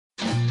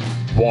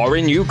war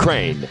in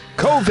Ukraine,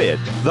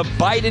 COVID, the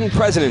Biden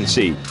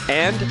presidency,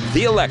 and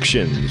the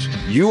elections.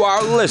 You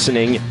are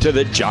listening to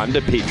The John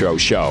DePetro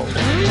Show.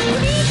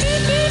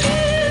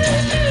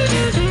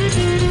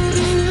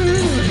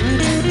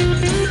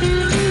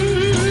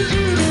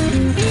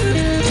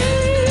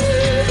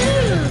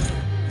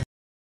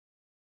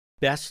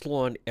 Best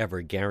lawn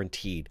ever,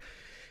 guaranteed.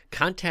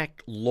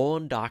 Contact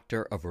Lawn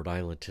Doctor of Rhode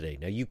Island today.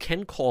 Now, you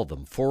can call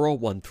them,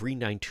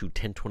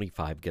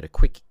 401-392-1025. Get a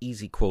quick,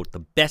 easy quote.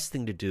 The best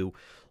thing to do,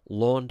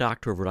 Lawn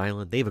Doctor of Rhode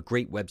Island. They have a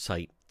great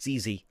website. It's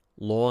easy,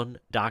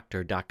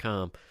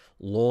 lawndoctor.com,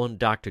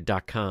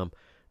 lawndoctor.com.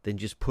 Then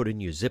just put in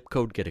your zip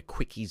code, get a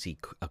quick, easy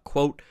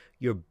quote.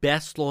 Your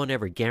best lawn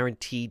ever,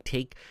 guaranteed.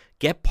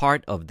 Get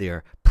part of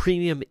their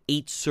premium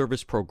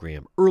 8-service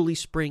program. Early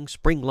spring,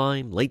 spring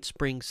lime, late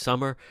spring,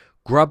 summer,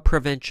 grub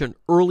prevention,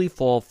 early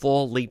fall,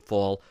 late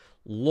fall.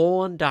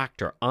 Lawn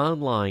Doctor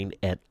online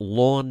at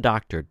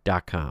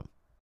lawndoctor.com.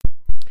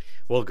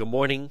 Well, good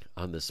morning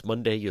on this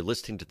Monday. You're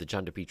listening to The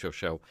John DePetro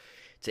Show.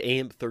 It's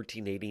AM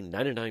 1380,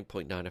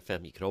 99.9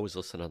 FM. You can always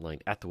listen online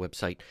at the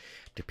website,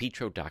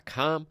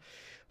 depetro.com.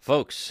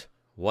 Folks,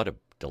 what a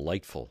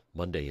delightful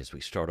Monday as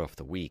we start off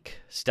the week.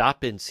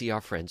 Stop in, see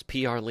our friends,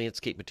 PR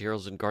Landscape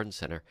Materials and Garden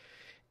Center.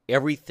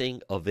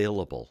 Everything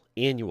available,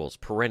 annuals,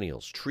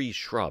 perennials, trees,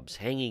 shrubs,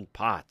 hanging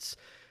pots,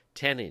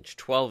 10-inch,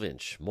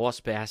 12-inch, moss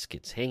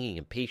baskets, hanging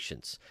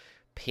impatiens,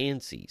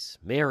 pansies,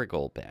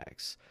 marigold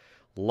bags,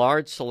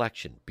 large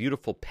selection,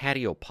 beautiful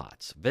patio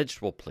pots,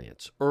 vegetable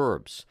plants,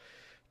 herbs,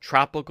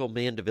 tropical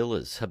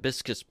mandevillas,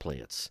 hibiscus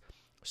plants,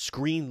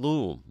 screen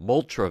loom,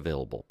 mulch are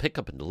available,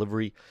 pickup and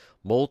delivery,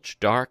 mulch,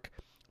 dark,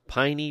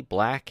 piney,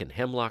 black, and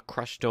hemlock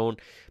crushed stone.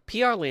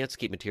 PR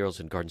Landscape Materials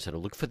and Garden Center.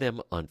 Look for them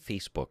on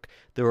Facebook.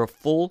 They're a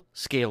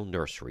full-scale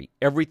nursery,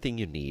 everything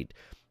you need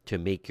to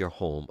make your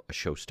home a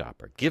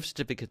showstopper. Gift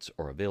certificates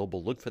are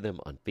available. Look for them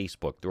on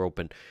Facebook. They're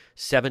open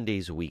 7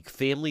 days a week.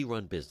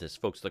 Family-run business.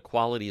 Folks, the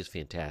quality is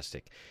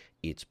fantastic.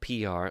 It's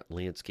PR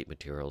Landscape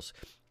Materials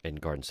and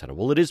Garden Center.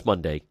 Well, it is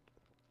Monday.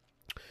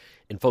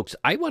 And, folks,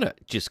 I want to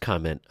just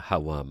comment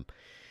how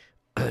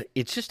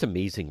it's just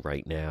amazing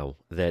right now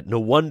that no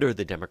wonder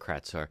the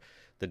Democrat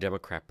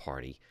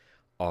Party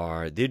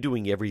they're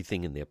doing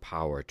everything in their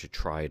power to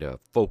try to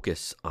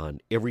focus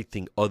on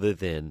everything other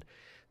than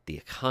the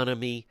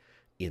economy,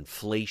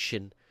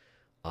 inflation,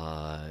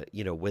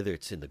 whether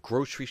it's in the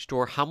grocery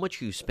store, how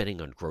much are you spending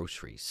on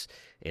groceries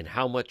and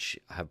how much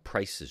have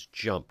prices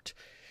jumped?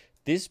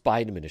 This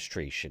Biden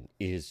administration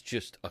is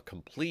just a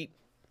complete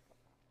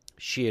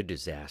sheer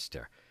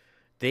disaster.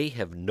 They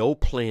have no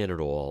plan at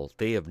all.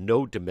 They have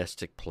no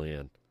domestic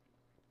plan.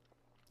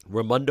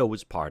 Raimondo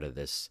was part of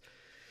this,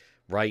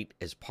 right?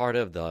 As part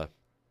of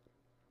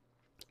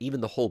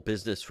even the whole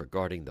business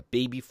regarding the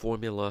baby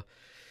formula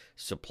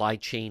supply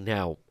chain.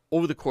 Now,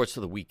 over the course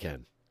of the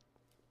weekend,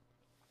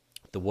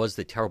 there was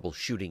the terrible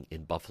shooting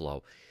in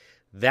Buffalo.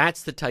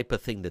 That's the type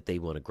of thing that they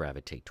want to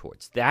gravitate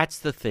towards. That's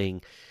the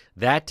thing.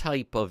 That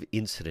type of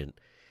incident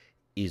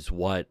is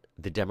what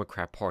the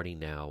Democrat Party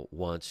now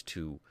wants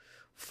to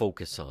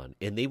focus on.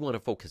 And they want to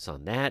focus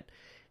on that,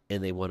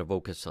 and they want to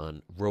focus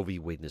on Roe v.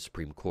 Wade in the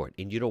Supreme Court.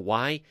 And you know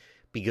why?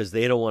 Because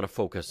they don't want to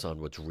focus on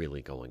what's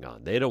really going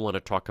on. They don't want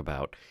to talk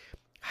about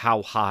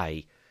how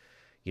high,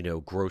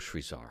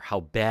 groceries are, how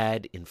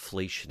bad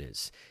inflation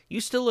is. You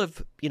still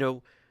have,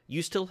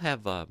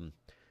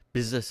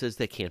 businesses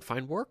that can't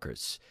find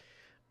workers.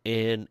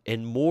 And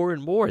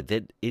more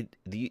that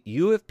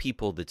you have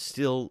people that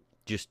still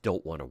just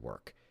don't want to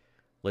work.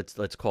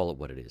 Let's call it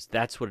what it is.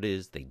 That's what it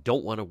is. They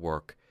don't want to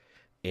work.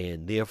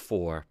 And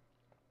therefore,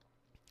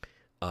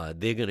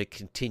 they're going to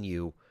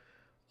continue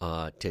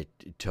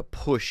to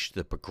push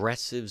the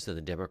progressives and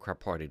the Democrat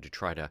Party to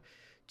try to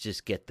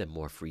just get them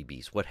more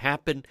freebies. What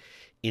happened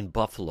in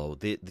Buffalo,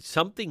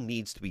 something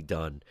needs to be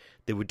done.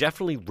 There were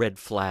definitely red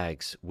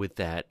flags with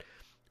that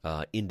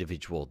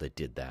individual that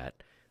did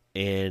that.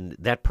 And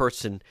that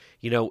person,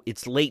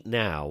 it's late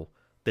now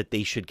that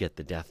they should get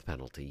the death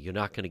penalty. You're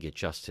not going to get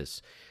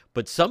justice.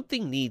 But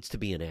something needs to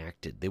be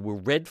enacted. There were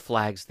red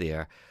flags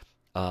there.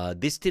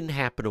 This didn't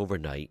happen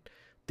overnight.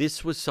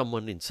 This was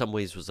someone, in some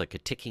ways, was like a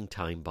ticking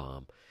time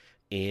bomb.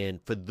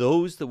 And for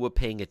those that were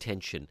paying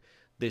attention,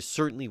 there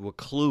certainly were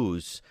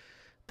clues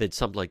that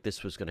something like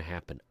this was going to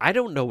happen. I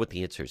don't know what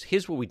the answer is.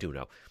 Here's what we do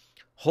know.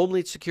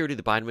 Homeland Security,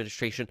 the Biden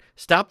administration,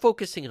 stop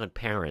focusing on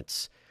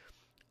parents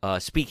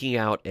speaking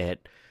out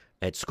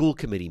at school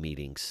committee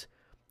meetings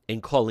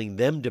and calling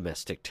them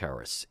domestic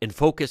terrorists, and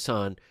focus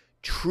on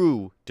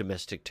true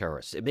domestic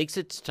terrorists. It makes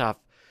it tough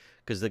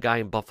because the guy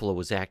in Buffalo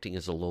was acting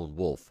as a lone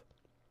wolf.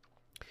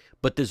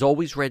 But there's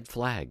always red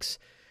flags.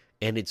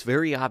 And it's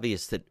very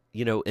obvious that,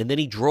 and then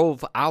he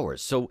drove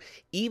hours. So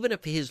even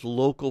if his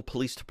local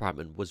police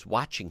department was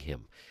watching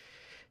him,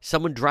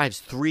 someone drives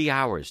 3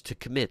 hours to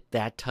commit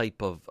that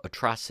type of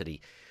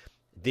atrocity.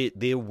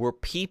 There were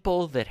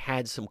people that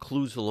had some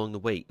clues along the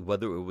way,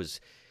 whether it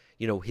was,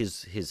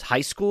 his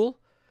high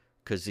school,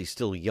 because he's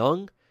still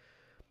young.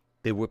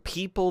 There were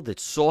people that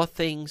saw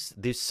things.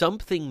 There's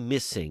something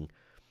missing,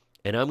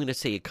 and I'm going to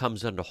say it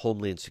comes under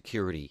Homeland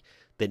Security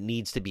that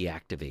needs to be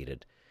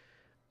activated.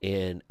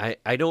 And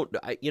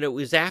it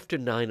was after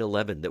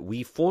 9/11 that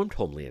we formed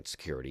Homeland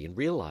Security and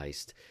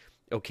realized,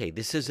 okay,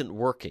 this isn't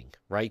working,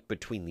 right?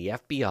 Between the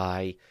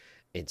FBI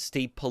and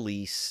state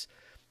police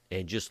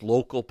and just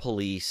local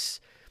police,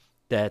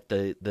 that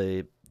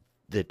the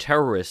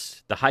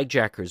terrorists, the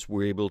hijackers,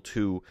 were able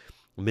to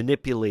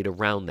manipulate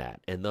around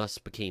that and thus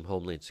became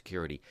Homeland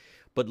Security.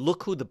 But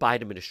look who the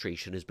Biden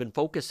administration has been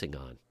focusing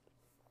on.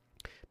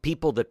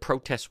 People that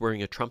protest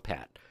wearing a Trump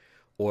hat,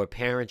 or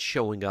parents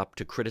showing up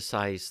to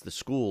criticize the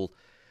school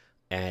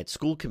at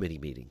school committee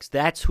meetings.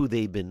 That's who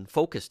they've been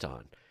focused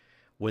on,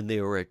 when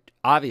there are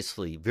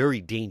obviously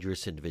very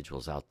dangerous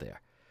individuals out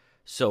there.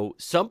 So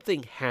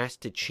something has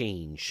to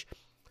change,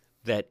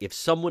 that if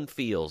someone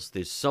feels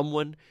there's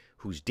someone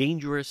who's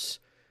dangerous,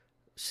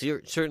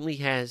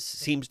 certainly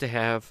seems to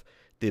have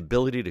the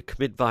ability to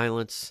commit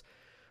violence,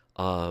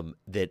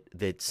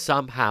 that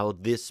somehow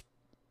this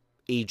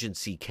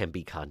agency can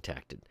be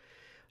contacted.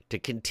 To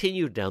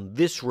continue down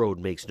this road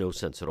makes no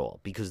sense at all,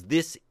 because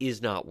this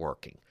is not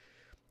working.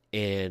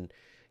 And,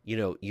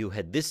 you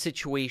had this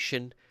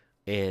situation,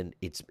 and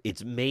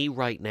it's May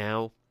right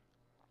now.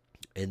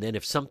 And then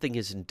if something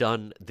isn't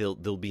done,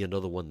 there'll be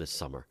another one this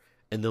summer,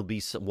 and there'll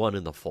be one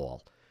in the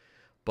fall.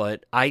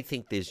 But I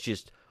think there's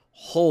just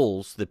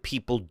holes that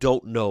people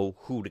don't know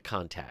who to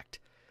contact.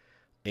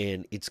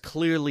 And it's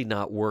clearly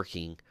not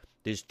working.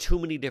 There's too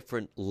many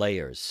different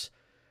layers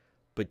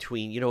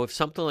between, if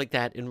something like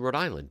that in Rhode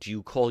Island, do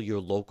you call your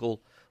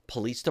local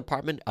police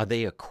department? Are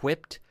they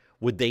equipped?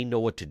 Would they know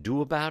what to do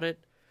about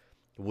it?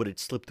 Would it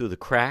slip through the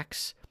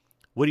cracks?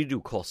 What do?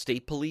 Call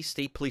state police?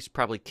 State police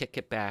probably kick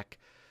it back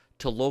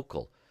to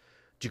local.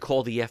 Do you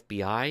call the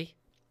FBI?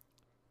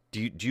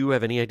 Do you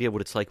have any idea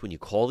what it's like when you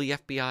call the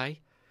FBI?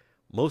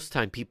 Most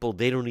time people,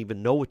 they don't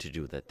even know what to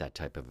do with that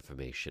type of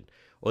information.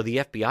 Or the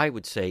FBI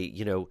would say,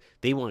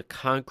 they want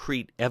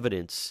concrete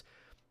evidence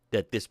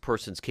that this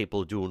person's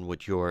capable of doing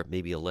what you're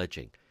maybe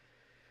alleging.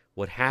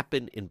 What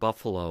happened in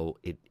Buffalo,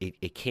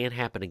 it can't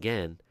happen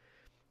again,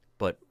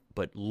 but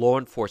law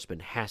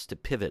enforcement has to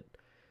pivot,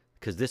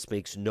 because this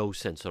makes no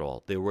sense at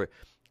all. There were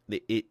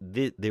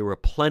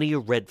plenty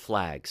of red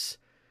flags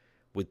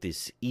with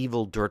this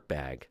evil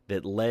dirtbag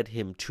that led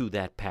him to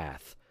that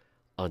path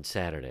on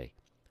Saturday.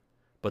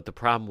 But the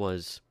problem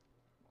was,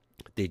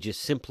 they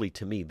just simply,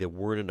 to me, there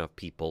weren't enough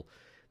people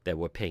that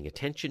were paying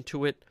attention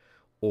to it,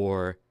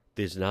 or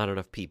there's not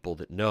enough people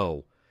that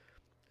know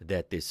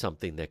that there's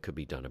something that could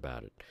be done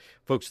about it.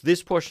 Folks,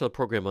 this portion of the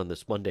program on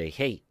this Monday,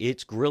 hey,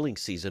 it's grilling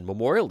season.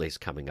 Memorial Day's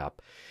coming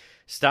up.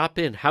 Stop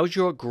in. How's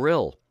your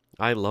grill?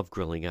 I love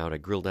grilling out. I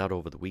grilled out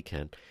over the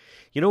weekend.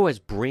 As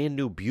brand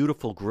new,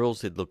 beautiful grills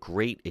that look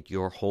great at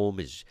your home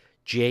is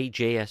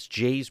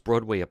J's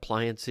Broadway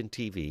Appliance and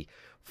TV,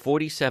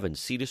 47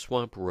 Cedar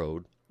Swamp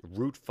Road,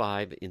 Route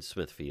 5 in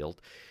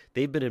Smithfield.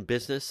 They've been in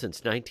business since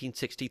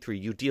 1963.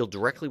 You deal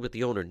directly with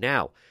the owner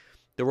now.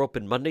 They're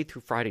open Monday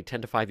through Friday,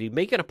 10 to 5. You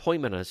make an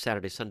appointment on a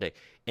Saturday, Sunday,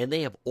 and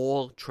they have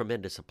all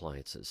tremendous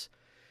appliances,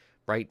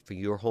 right? For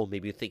your home,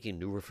 maybe you're thinking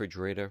new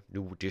refrigerator,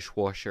 new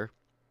dishwasher,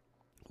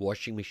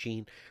 washing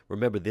machine.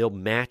 Remember, they'll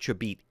match or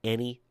beat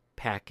any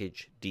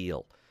package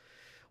deal.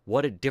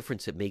 What a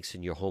difference it makes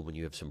in your home when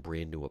you have some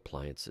brand new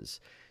appliances.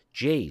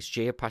 J's,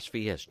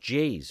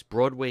 J's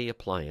Broadway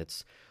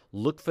Appliance.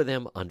 Look for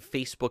them on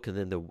Facebook, and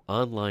then they're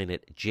online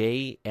at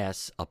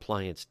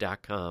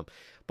jsappliance.com.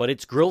 But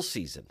it's grill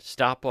season.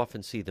 Stop off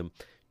and see them.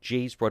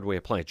 J's Broadway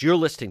Appliance. You're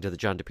listening to The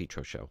John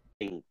DePetro Show.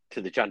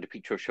 To The John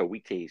DePetro Show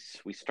weekdays.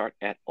 We start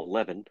at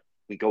 11.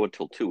 We go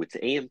until 2. It's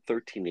AM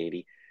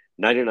 1380,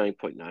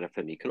 99.9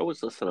 FM. You can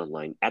always listen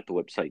online at the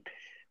website,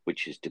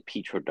 which is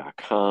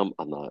depetro.com.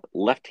 On the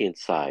left-hand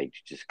side,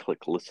 you just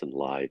click Listen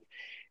Live.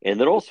 And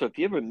then also, if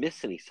you ever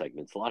miss any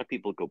segments, a lot of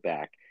people go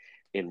back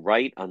and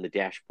right on the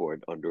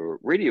dashboard under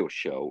radio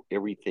show,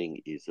 everything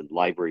is in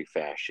library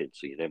fashion,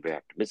 so you never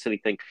have to miss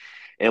anything.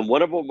 And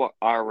one of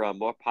our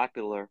more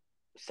popular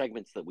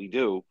segments that we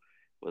do,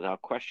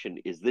 without question,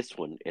 is this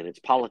one, and it's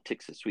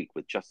Politics This Week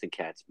with Justin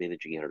Katz,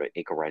 managing editor at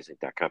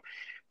anchorrising.com.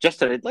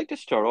 Justin, I'd like to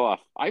start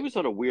off. I was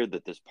unaware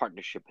that this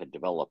partnership had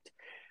developed,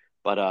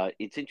 but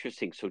it's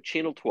interesting. So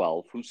Channel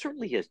 12, who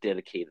certainly has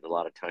dedicated a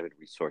lot of time and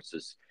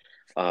resources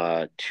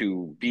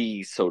to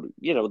be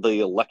the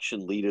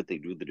election leader, they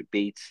do the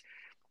debates.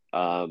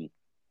 A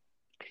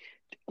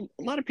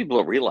lot of people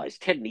don't realize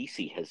Ted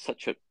Nesi has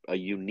such a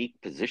unique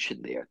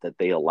position there that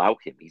they allow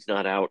him. He's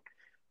not out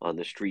on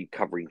the street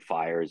covering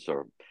fires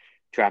or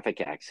traffic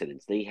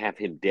accidents. They have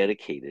him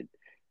dedicated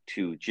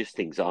to just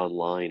things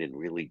online and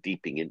really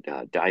diving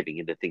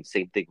into things.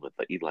 Same thing with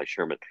Eli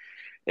Sherman.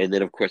 And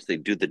then, of course, they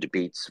do the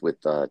debates with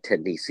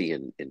Ted Nesi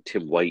and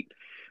Tim White.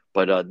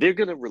 But they're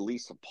going to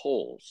release a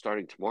poll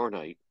starting tomorrow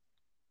night.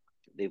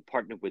 They've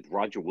partnered with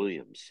Roger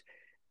Williams,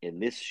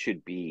 and this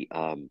should be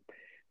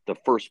the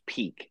first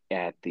peek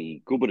at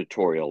the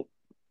gubernatorial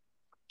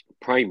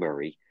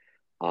primary,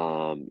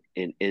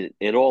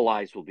 and all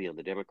eyes will be on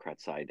the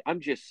Democrat side. I'm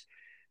just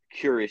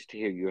curious to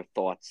hear your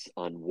thoughts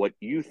on what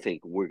you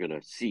think we're going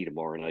to see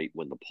tomorrow night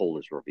when the poll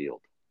is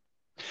revealed.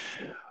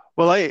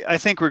 Well, I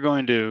think we're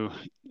going to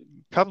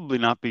probably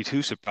not be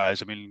too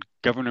surprised. I mean,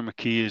 Governor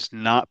McKee is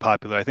not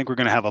popular. I think we're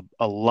going to have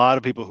a lot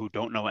of people who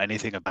don't know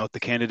anything about the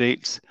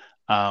candidates.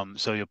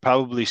 So you'll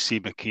probably see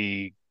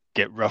McKee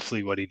get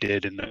roughly what he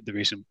did in the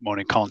recent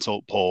morning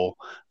consult poll,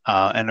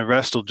 and the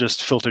rest will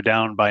just filter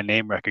down by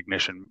name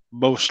recognition,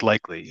 most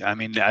likely. I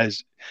mean,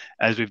 as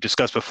we've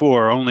discussed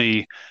before,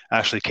 only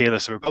Ashley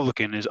Kalus, the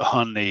Republican, is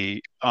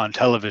on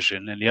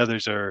television, and the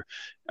others are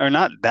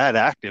not that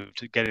active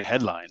to get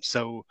headlines.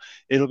 So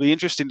it'll be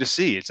interesting to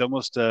see. It's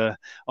almost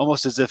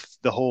as if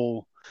the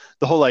whole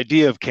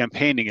idea of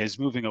campaigning is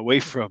moving away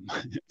from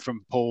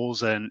from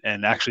polls and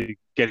actually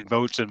getting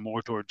votes and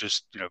more toward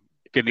just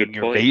getting Good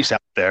your point. base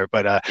out there.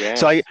 But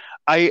so Yes.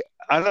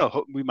 I don't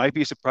know. We might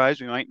be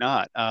surprised. We might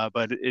not.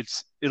 But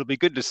it'll be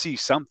good to see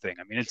something.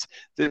 I mean, it's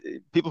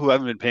the people who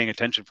haven't been paying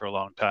attention for a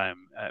long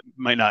time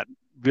might not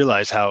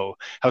realize how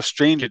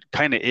strange it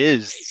kind of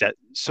is that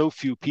so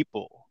few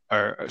people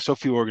are so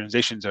few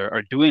organizations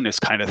are doing this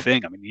kind of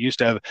thing. I mean, you used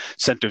to have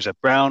centers at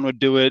Brown would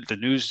do it, the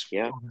news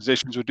Yeah.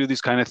 organizations would do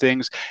these kind of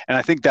things, and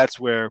I think that's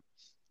where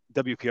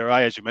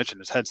WPRI, as you mentioned,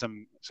 has had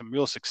some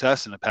real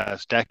success in the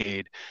past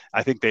decade.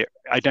 I think they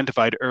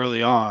identified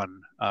early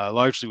on,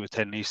 largely with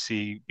Ted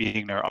Nesi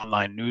being their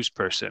online news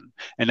person,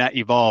 and that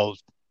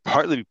evolved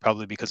partly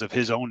probably because of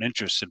his own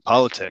interests in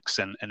politics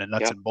and the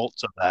nuts Yeah. and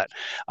bolts of that.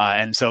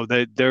 And so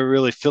they're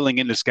really filling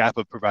in this gap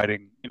of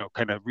providing,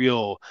 kind of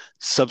real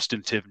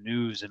substantive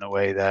news in a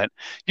way that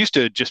used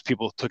to just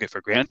people took it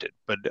for granted,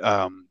 but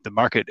the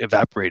market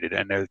evaporated,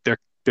 and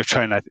they're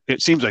trying to.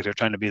 It seems like they're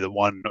trying to be the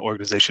one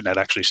organization that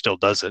actually still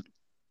does it.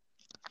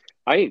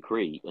 I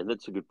agree, and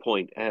that's a good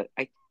point.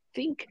 I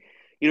think,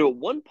 at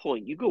one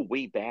point, you go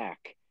way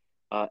back.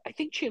 I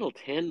think Channel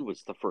 10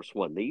 was the first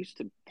one. They used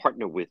to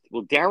partner with,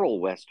 well,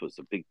 Daryl West was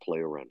a big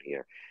player around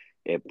here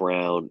at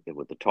Brown and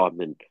with the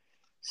Taubman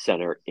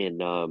Center, and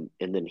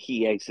then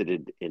he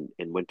exited and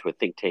went to a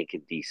think tank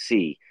in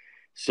D.C.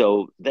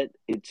 So that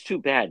it's too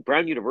bad.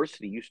 Brown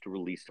University used to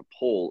release a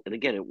poll, and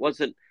again, it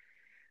wasn't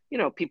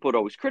people would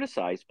always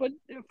criticize, but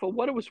for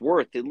what it was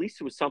worth, at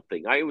least it was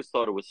something. I always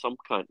thought it was some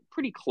kind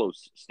pretty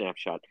close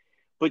snapshot.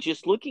 But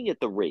just looking at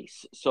the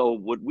race, so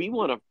what we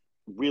want to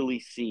really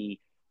see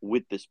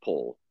with this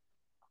poll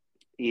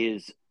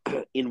is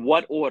in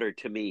what order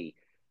to me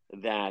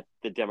that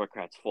the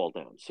Democrats fall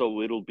down.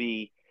 So it'll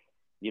be,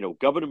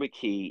 Governor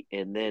McKee,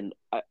 and then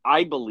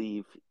I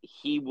believe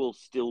he will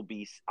still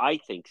be, I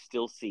think,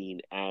 still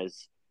seen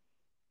as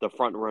the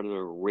front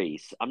runner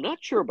race. I'm not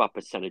sure about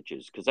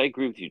percentages because I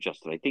agree with you,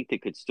 Justin. I think they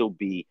could still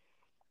be,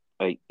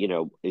 at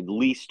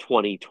least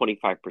 20,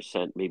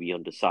 25%, maybe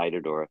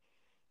undecided or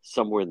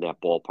somewhere in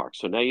that ballpark.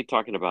 So now you're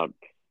talking about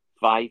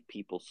five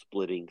people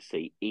splitting,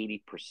 say,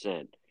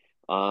 80%.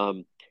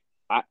 Um,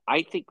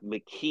 I think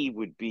McKee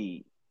would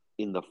be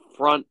in the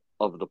front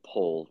of the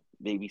poll,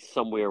 maybe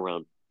somewhere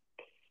around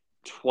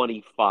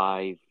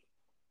 25,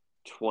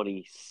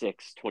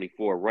 26,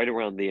 24, right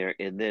around there.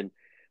 And then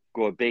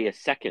Gorbea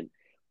second.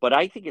 But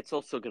I think it's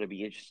also going to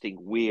be interesting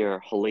where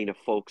Helena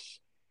Foulkes,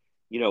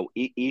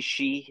 is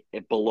she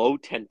at below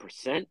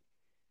 10%?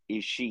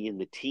 Is she in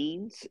the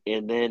teens?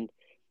 And then,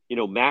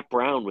 Matt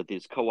Brown with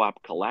his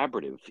co-op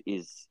collaborative,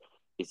 is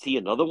he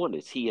another one?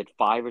 Is he at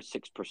 5 or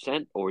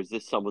 6%? Or is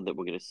this someone that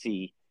we're going to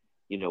see,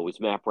 is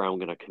Matt Brown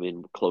going to come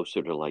in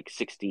closer to like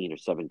 16 or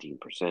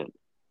 17%?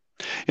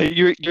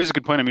 Yeah, yours a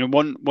good point. I mean,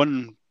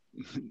 one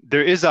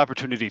there is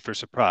opportunity for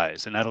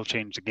surprise, and that'll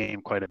change the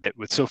game quite a bit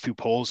with so few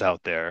polls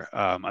out there.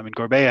 I mean,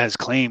 Gorbea has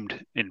claimed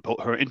in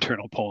her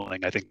internal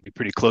polling, I think, be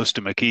pretty close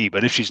to McKee,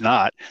 but if she's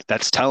not,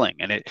 that's telling.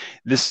 And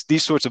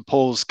these sorts of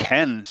polls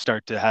can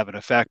start to have an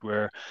effect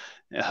where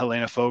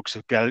Helena Foulkes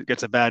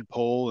gets a bad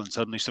poll, and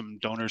suddenly some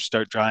donors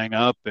start drying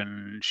up,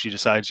 and she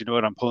decides, you know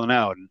what, I'm pulling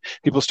out, and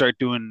people start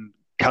doing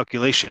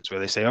calculations where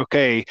they say,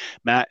 okay,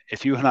 Matt,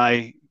 if you and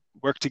I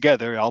work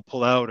together, I'll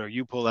pull out or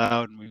you pull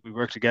out, and we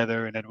work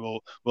together, and then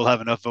we'll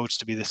have enough votes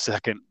to be the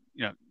second,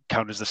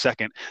 count as the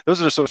second.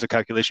 Those are the sorts of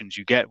calculations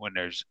you get when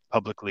there's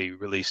publicly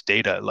released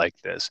data like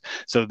this.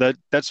 So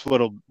that's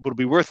what'll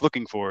be worth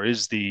looking for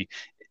is the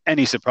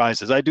any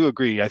surprises. I do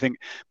agree. I think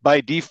by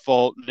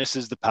default, this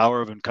is the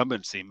power of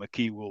incumbency.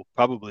 McKee will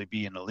probably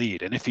be in the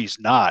lead, and if he's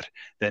not,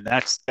 then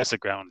that's a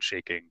ground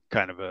shaking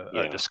kind of a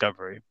Yeah.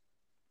 discovery.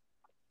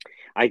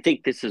 I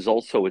think this is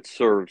also it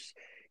serves,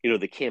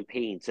 the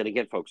campaigns. And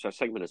again, folks, our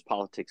segment is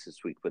politics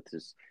this week with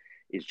this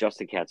is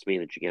Justin Katz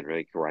managing editor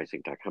at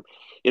rising.com.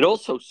 It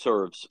also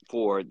serves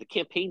for the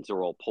campaigns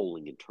are all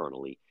polling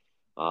internally,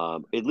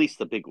 at least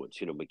the big ones,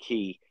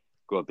 McKee,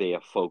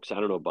 Gorbea, Foulkes. I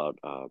don't know about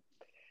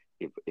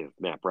if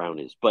Matt Brown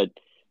is, but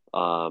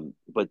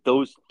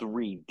those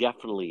three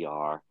definitely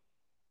are.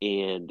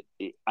 And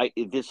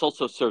this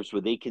also serves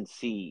where they can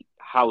see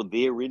how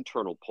their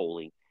internal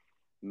polling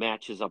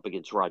matches up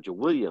against Roger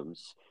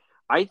Williams.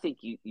 I think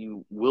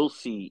you will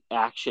see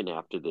action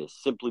after this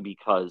simply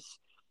because,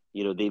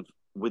 they've,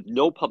 with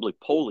no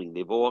public polling,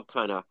 they've all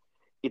kind of,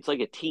 it's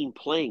like a team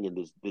playing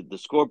and the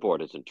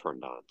scoreboard isn't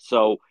turned on.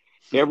 So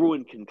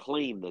everyone can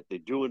claim that they're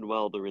doing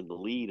well, they're in the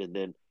lead, and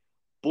then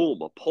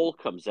boom, a poll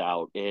comes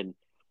out and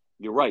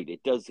you're right.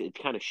 It does. It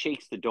kind of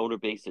shakes the donor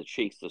base. It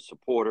shakes the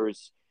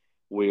supporters,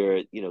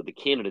 where the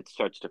candidate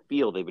starts to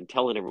feel they've been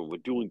telling everyone we're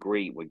doing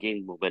great, we're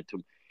gaining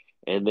momentum,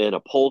 and then a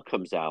poll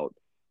comes out,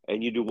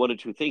 and you do one of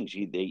two things: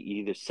 they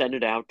either send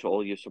it out to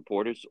all your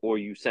supporters, or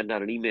you send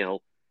out an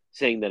email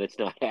saying that it's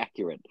not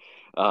accurate.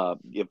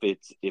 If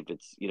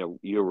it's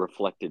you're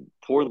reflected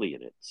poorly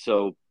in it.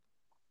 So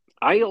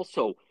I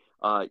also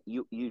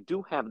you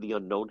do have the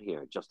unknown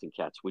here, Justin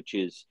Katz, which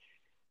is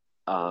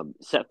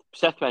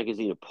Seth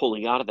Magaziner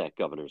pulling out of that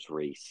governor's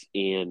race,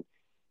 and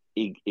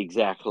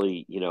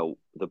exactly,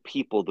 the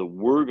people that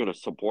were going to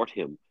support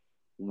him,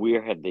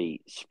 where have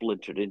they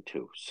splintered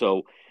into?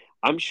 So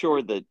I'm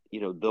sure that,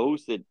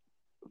 those that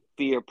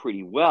fare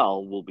pretty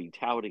well will be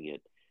touting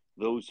it.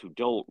 Those who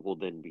don't will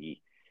then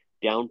be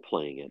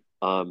downplaying it.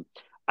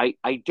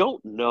 I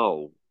don't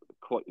know,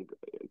 quite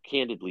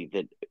candidly,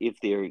 that if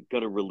they're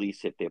going to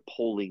release, if they're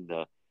polling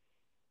the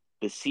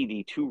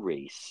CD2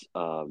 race,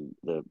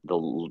 the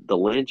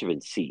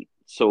Langevin seat.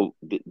 So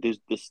there's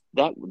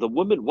the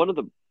woman, one of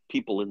the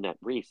people in that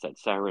race, that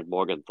Sarah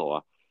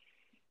Morgenthau,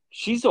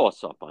 she's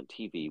also up on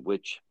TV,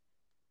 which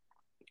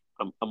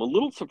I'm a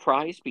little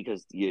surprised,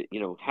 because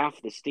half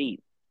the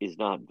state is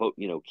not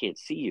can't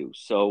see you.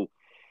 So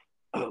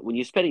when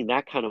you're spending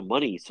that kind of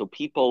money, so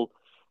people,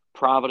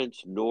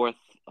 Providence, North,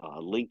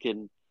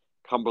 Lincoln,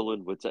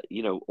 Cumberland,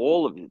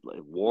 all of it,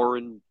 like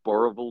Warren,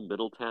 Burrillville,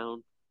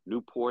 Middletown,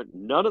 Newport,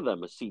 none of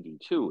them are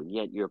CD2, and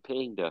yet you're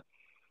paying to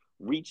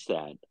reach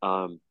that.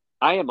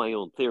 I have my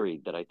own theory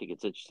that I think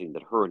it's interesting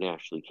that her and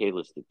Ashley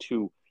Kalis, the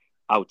two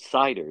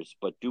outsiders,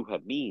 but do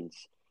have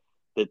means,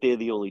 that they're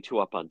the only two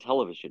up on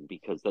television,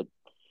 because that's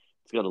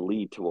going to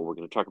lead to what we're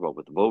going to talk about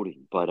with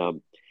voting. But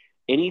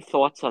any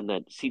thoughts on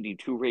that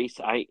CD2 race?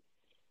 I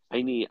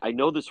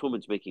know this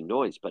woman's making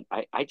noise, but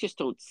I just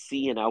don't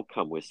see an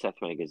outcome with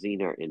Seth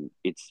Magaziner, and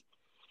it's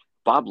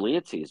Bob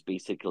Lancey is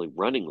basically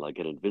running like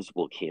an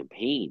invisible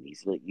campaign.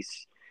 He's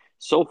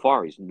so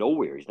far, he's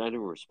nowhere. He's not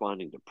even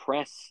responding to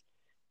press.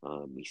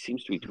 He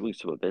seems to be doing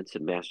some events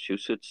in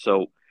Massachusetts.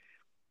 So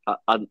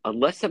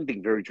unless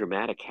something very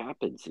dramatic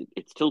happens,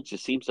 it still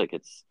just seems like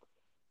it's,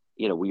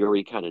 we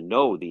already kind of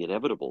know the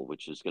inevitable,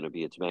 which is going to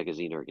be it's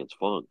Magaziner against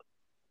Fung.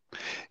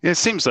 It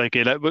seems like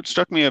it. What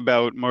struck me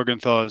about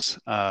Morgenthau's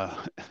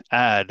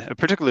ad,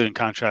 particularly in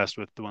contrast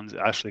with the ones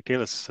Ashley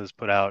Kalis has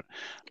put out,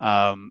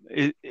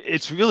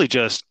 it's really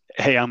just,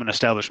 hey, I'm an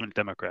establishment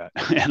Democrat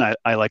and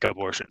I like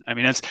abortion. I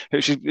mean,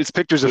 it's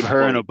pictures of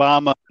her and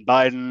Obama and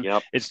Biden.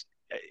 Yep.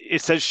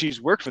 It says she's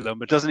worked for them,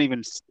 but doesn't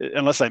even,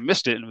 unless I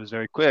missed it and it was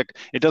very quick,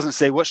 it doesn't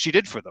say what she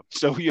did for them.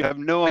 So you have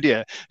no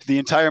idea. The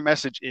entire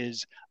message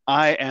is,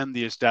 I am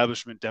the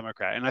establishment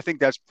Democrat. And I think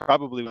that's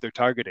probably what they're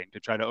targeting,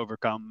 to try to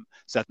overcome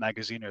Seth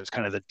Magaziner as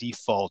kind of the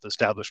default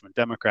establishment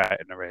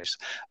Democrat in the race,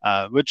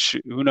 which,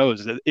 who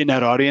knows, in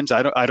that audience,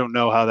 I don't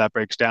know how that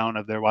breaks down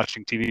if they're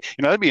watching TV.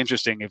 That'd be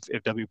interesting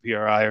if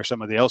WPRI or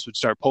somebody else would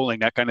start polling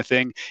that kind of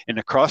thing in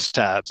the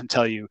crosstabs and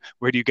tell you,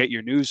 where do you get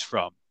your news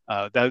from?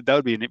 That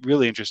would be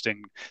really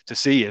interesting to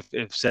see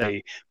if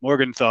say,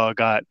 Morgenthau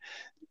got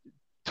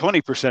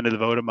 20% of the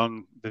vote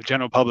among the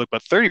general public,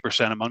 but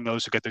 30% among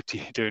those who get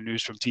their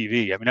news from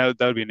TV. I mean, that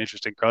would be an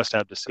interesting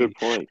crosstab to see. Good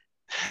point.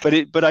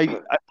 But I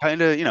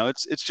kind of,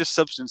 it's just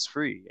substance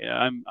free.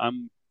 I'm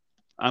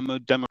a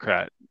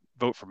Democrat.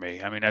 Vote for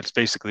me. I mean, that's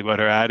basically what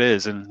her ad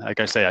is. And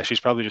like I say, she's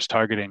probably just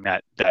targeting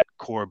that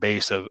core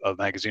base of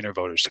Magaziner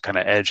voters to kind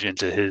of edge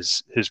into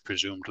his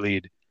presumed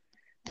lead.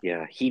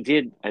 Yeah, he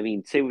did. I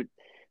mean,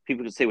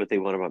 people can say what they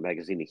want about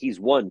Magaziner. He's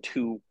won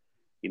two,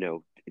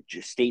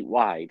 just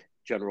statewide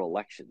general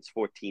elections,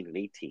 14 and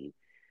 18.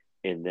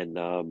 And then,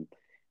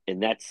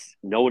 and that's,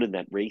 no one in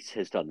that race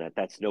has done that.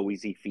 That's no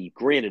easy feat.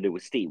 Granted, it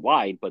was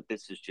statewide, but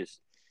this is just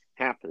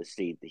half of the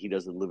state. He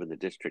doesn't live in the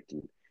district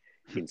in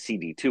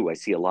CD2. I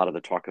see a lot of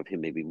the talk of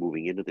him maybe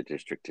moving into the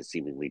district to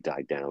seemingly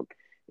die down.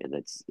 And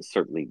that's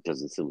certainly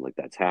doesn't seem like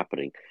that's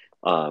happening,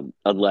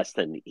 unless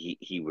then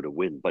he would have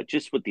win. But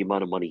just with the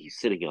amount of money he's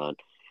sitting on,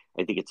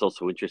 I think it's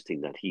also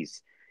interesting that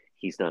he's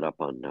not up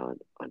on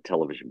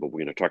television, but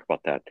we're going to talk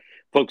about that.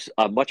 Folks,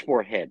 much more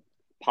ahead.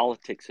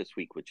 Politics this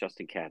week with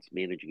Justin Katz,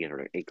 managing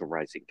editor at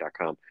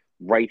anchorrising.com,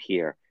 right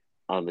here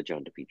on the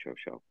John DePetro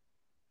Show.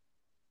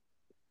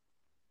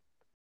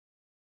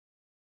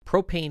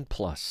 Propane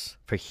Plus.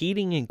 For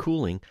heating and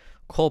cooling,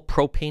 call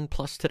Propane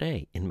Plus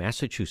today in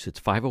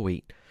Massachusetts,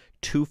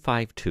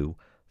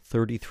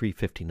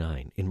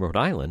 508-252-3359. In Rhode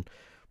Island,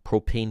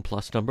 Propane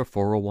Plus number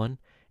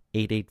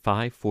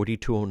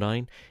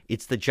 401-885-4209.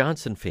 It's the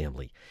Johnson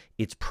family.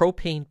 It's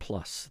Propane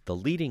Plus, the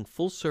leading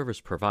full-service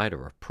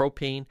provider of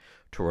propane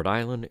to Rhode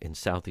Island and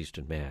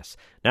southeastern Mass.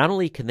 Not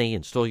only can they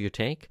install your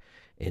tank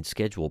and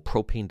schedule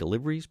propane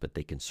deliveries, but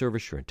they can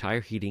service your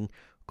entire heating,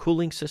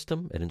 cooling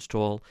system and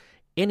install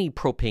any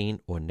propane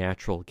or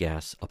natural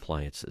gas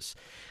appliances.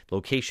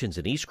 Locations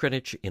in East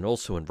Greenwich and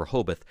also in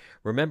Rehoboth.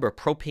 Remember,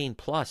 Propane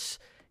Plus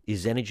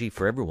is energy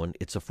for everyone.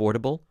 It's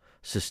affordable,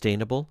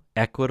 sustainable,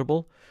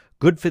 equitable,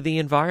 good for the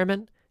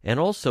environment, and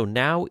also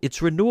now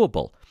it's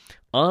renewable.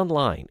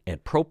 Online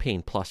at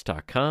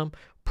propaneplus.com.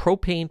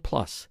 Propane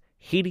Plus,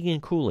 Heating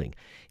and Cooling.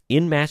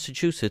 In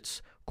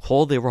Massachusetts,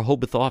 call their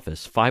Rehoboth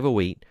office,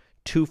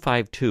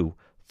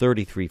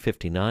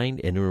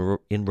 508-252-3359, and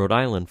in Rhode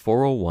Island,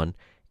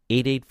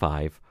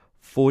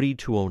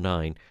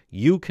 401-885-4209.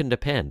 You can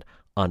depend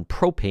on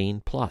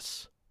Propane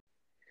Plus.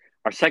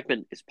 Our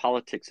segment is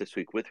Politics This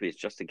Week. With me is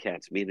Justin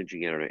Katz,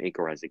 managing editor at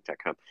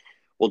anchorrising.com.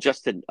 Well,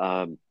 Justin,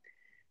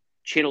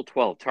 Channel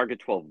 12, Target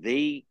 12,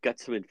 they got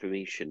some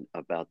information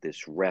about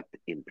this rep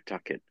in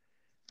Pawtucket,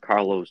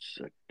 Carlos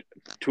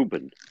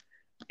Tubin.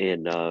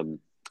 And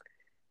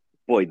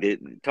boy, they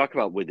talk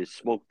about where there's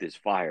smoke, there's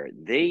fire.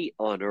 They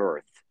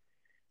unearthed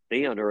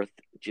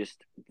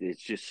there's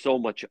just so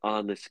much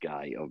on this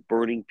guy of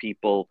burning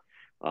people.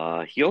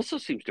 He also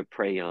seems to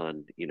prey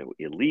on,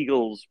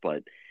 illegals,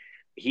 but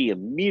he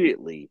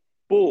immediately,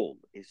 boom,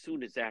 as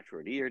soon as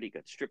after it aired, he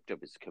got stripped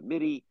of his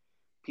committee.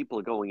 People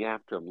are going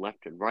after him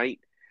left and right.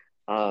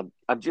 I'm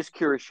just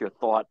curious your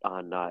thought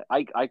on,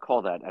 I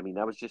call that,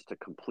 that was just a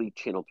complete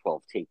Channel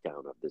 12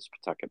 takedown of this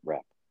Pawtucket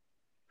rep.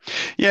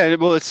 Yeah,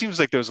 well, it seems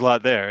like there's a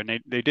lot there, and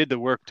they did the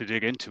work to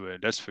dig into it.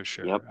 That's for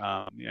sure. Yep.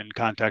 And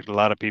contacted a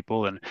lot of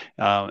people, and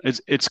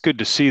it's good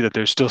to see that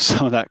there's still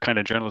some of that kind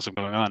of journalism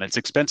going on. It's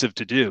expensive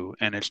to do,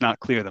 and it's not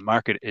clear the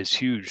market is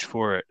huge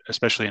for it,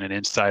 especially in an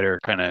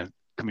insider kind of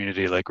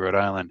community like Rhode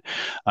Island.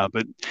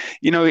 But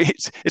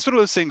it's one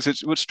of those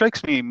things. What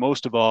strikes me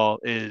most of all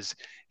is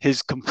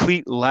his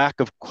complete lack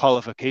of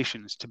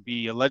qualifications to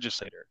be a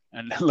legislator,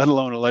 and let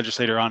alone a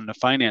legislator on the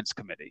finance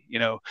committee.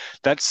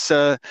 That's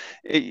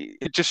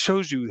it just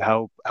shows you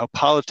how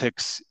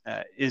politics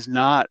is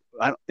not,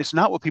 it's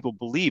not what people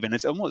believe, and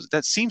it's almost,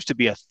 that seems to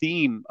be a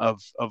theme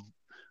of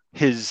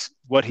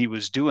what he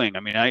was doing.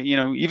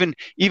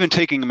 Even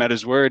taking him at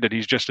his word that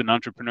he's just an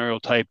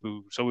entrepreneurial type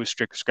who's always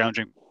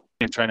scrounging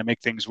and trying to make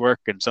things work,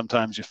 and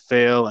sometimes you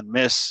fail and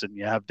miss and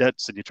you have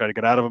debts and you try to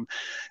get out of them.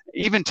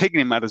 Even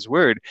taking him at his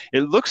word,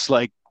 it looks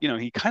like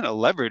he kind of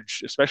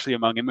leveraged, especially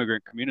among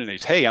immigrant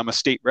communities, hey, I'm a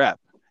state rep,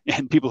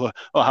 and people are,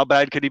 oh, how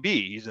bad could he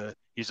be? He's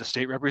a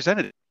state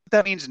representative.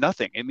 That means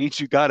nothing. It means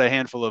you got a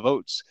handful of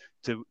votes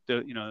to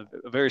a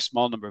very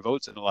small number of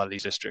votes in a lot of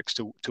these districts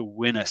to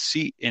win a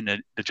seat in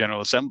the General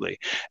Assembly.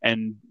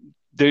 And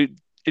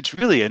it's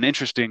really an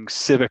interesting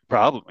civic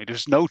problem.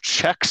 There's no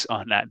checks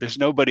on that. There's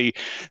nobody.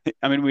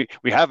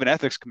 We have an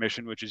ethics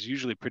commission, which is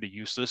usually pretty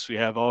useless. We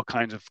have all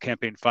kinds of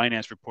campaign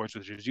finance reports,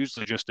 which is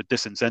usually just a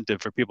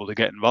disincentive for people to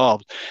get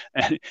involved.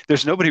 And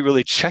there's nobody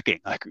really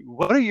checking, like,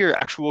 what are your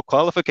actual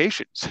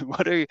qualifications?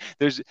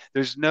 There's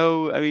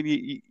no,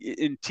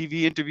 in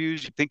TV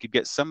interviews, you think you'd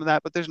get some of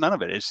that, but there's none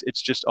of it.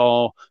 It's just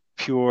all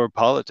pure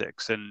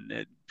politics, and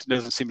it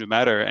doesn't seem to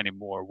matter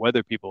anymore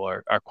whether people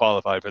are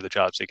qualified for the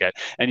jobs they get.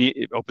 And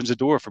it opens a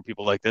door for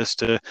people like this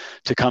to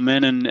come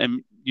in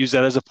and use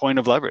that as a point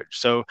of leverage.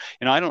 So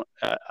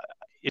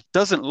it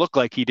doesn't look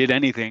like he did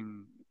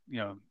anything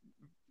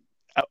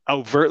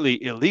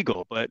overtly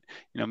illegal, but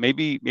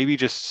maybe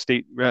just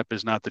state rep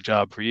is not the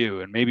job for you,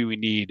 and maybe we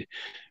need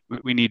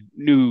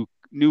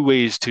new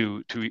ways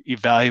to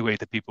evaluate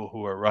the people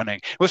who are running.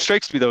 What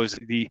strikes me, though, is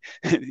the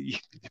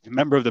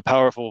member of the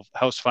powerful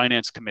House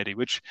Finance Committee,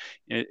 which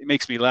it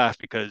makes me laugh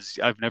because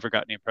I've never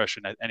gotten the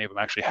impression that any of them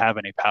actually have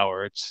any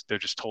power. They're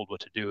just told what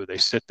to do. They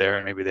sit there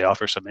and maybe they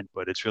offer some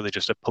input. It's really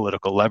just a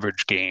political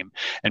leverage game.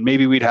 And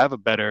maybe we'd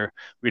have better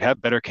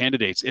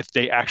candidates if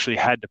they actually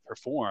had to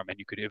perform, and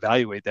you could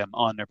evaluate them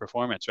on their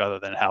performance rather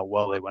than how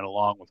well they went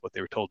along with what they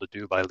were told to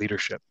do by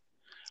leadership.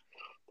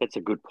 That's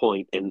a good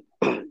point. And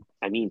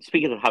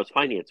speaking of House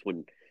Finance,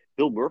 when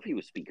Bill Murphy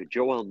was Speaker,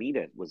 Joe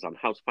Almeida was on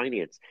House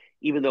Finance,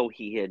 even though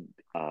he had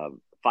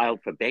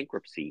filed for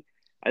bankruptcy.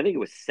 I think it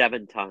was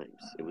 7 times.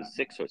 It was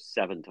 6 or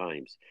 7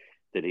 times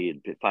that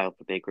he had filed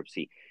for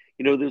bankruptcy.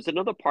 There's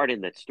another part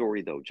in that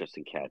story, though,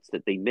 Justin Katz,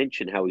 that they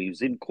mentioned how he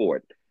was in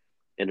court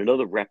and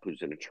another rep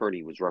who's an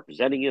attorney was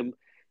representing him,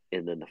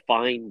 and then the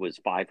fine was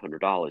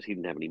 $500. He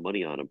didn't have any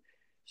money on him.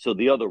 So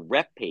the other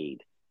rep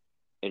paid,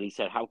 and he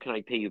said, how can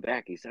I pay you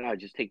back? He said,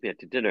 just take me out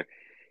to dinner.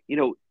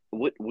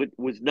 What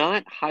was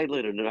not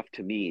highlighted enough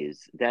to me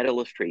is that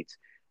illustrates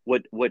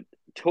what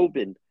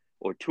Tubin,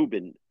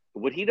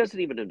 what he doesn't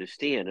even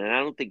understand, and I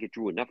don't think it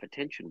drew enough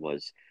attention,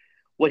 was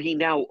what he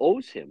now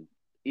owes him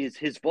is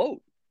his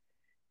vote.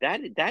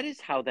 That is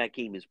how that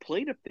game is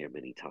played up there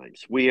many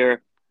times,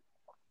 where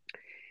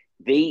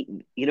they,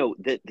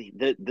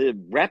 the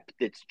rep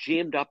that's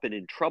jammed up and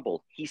in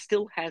trouble, he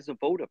still has a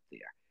vote up there.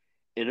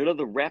 And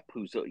another rep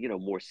who's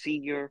more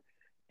senior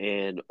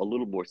and a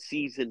little more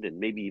seasoned, and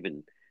maybe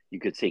even you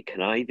could say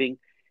conniving,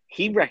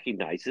 he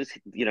recognizes,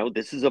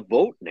 this is a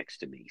vote next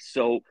to me.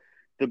 So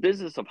the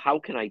business of how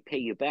can I pay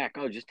you back?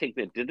 Oh, just take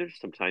me to dinner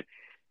sometime.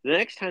 The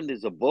next time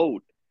there's a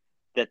vote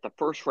that the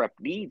first rep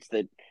needs,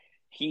 that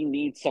he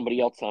needs somebody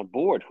else on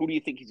board, who do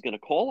you think he's going to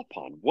call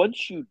upon?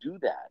 Once you do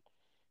that,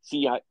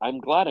 see, I'm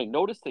glad I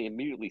noticed they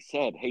immediately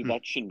said, hey,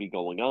 that shouldn't be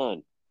going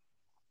on,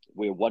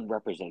 where one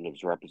representative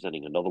is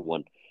representing another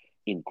one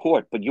in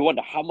court. But you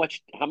wonder how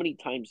much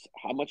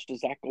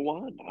does that go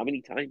on? How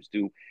many times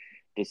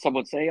does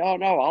someone say, oh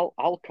no,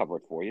 I'll cover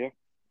it for you?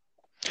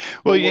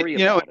 Well, Don't worry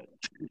about it.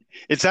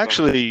 it's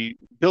actually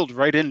built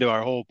right into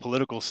our whole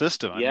political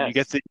system. I mean,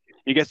 Yes.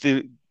 you get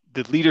the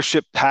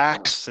leadership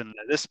PACs and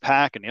this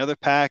PAC and the other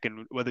PAC,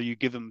 and whether you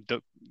give them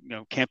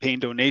campaign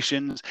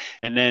donations,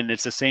 and then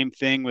it's the same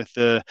thing with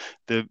the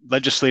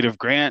legislative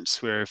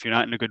grants, where if you're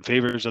not in the good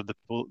favors of the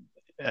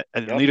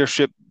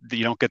leadership,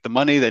 you don't get the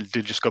money. That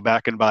to just go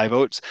back and buy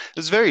votes.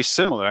 It's very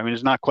similar. I mean,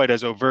 it's not quite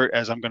as overt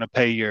as I'm going to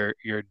pay your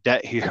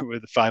debt here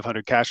with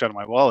 500 cash out of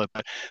my wallet,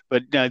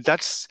 but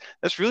that's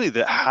really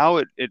how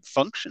it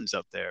functions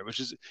up there, which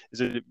is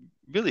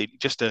really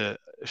just a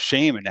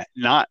shame and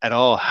not at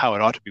all how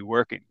it ought to be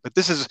working. But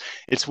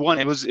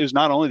it was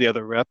not only the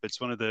other rep,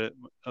 it's one of the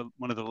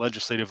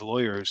legislative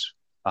lawyers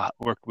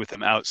worked with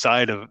him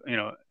outside of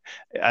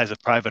as a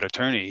private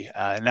attorney,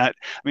 and that,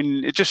 I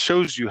mean, it just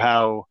shows you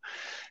how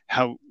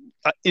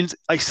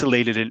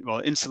isolated and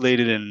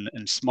insulated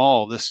and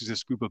small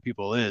this group of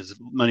people is.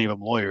 Many of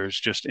them lawyers,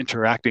 just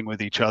interacting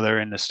with each other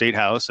in the state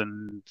house,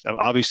 and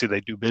obviously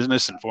they do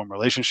business and form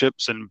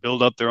relationships and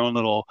build up their own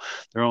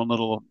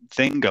little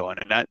thing going,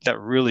 and that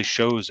really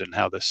shows in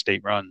how the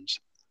state runs.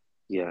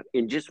 Yeah,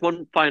 and just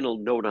one final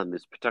note on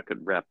this Pawtucket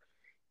rep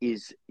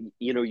is,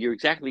 you're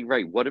exactly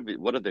right. What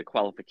are the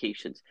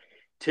qualifications?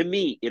 To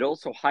me, it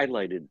also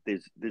highlighted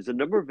there's a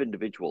number of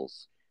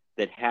individuals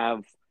that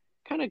have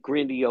kind of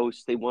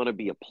grandiose. They want to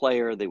be a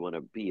player. They want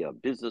to be a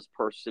business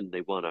person.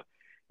 They want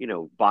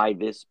to, buy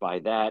this, buy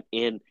that.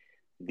 And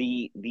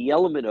the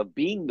element of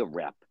being the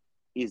rep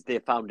is their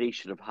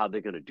foundation of how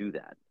they're going to do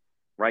that,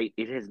 right?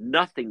 It has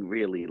nothing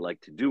really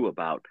to do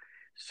about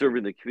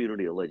serving the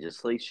community or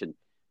legislation.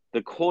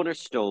 The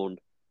cornerstone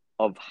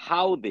of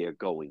how they're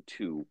going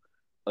to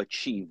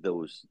achieve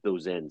those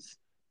ends,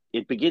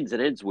 it begins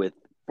and ends with,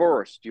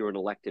 first you're an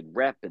elected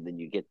rep, and then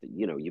you get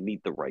you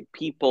meet the right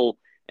people,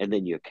 and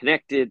then you're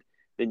connected,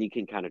 then you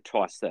can kind of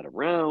toss that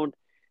around,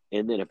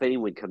 and then if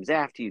anyone comes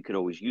after you, you can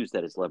always use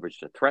that as leverage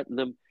to threaten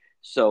them.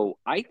 So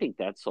I think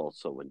that's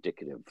also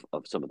indicative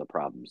of some of the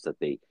problems that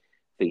they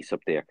face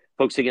up there.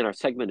 Folks, again, our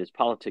segment is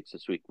Politics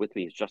This Week. With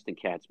me is Justin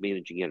Katz,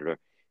 managing editor,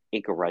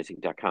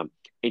 anchorrising.com.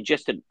 And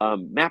Justin,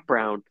 Matt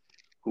Brown,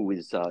 who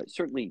is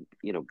certainly,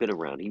 been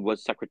around. He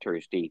was Secretary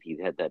of State. He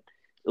had that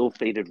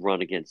ill-fated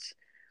run against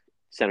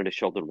Senator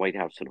Sheldon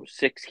Whitehouse in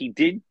 2006. He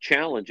did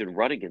challenge and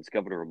run against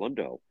Governor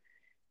Raimondo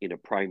in a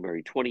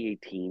primary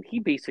 2018. He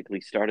basically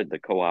started the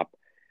Co-op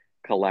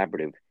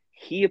Collaborative.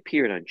 He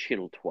appeared on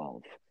Channel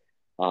 12.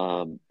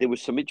 There were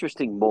some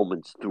interesting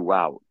moments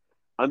throughout.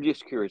 I'm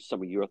just curious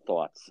some of your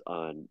thoughts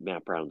on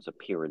Matt Brown's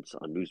appearance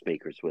on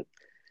Newsmakers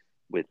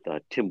with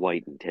Tim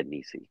White and Ted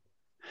Nesi.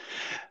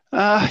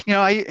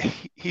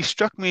 He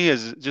struck me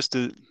as just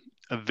a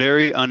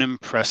very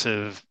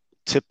unimpressive,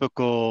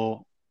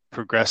 typical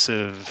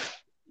progressive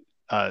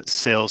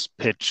sales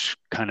pitch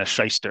kind of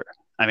shyster.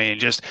 I mean,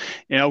 just,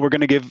 we're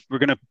going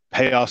to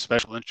pay off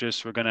special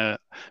interests. We're going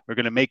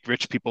to make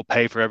rich people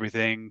pay for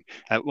everything.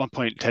 At one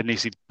point, Ted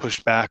Nesi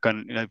pushed back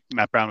on,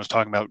 Matt Brown was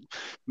talking about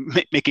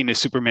making the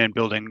Superman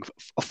building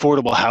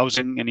affordable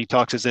housing. And he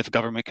talks as if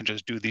government can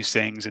just do these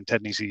things. And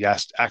Ted Nesi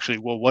asked, actually,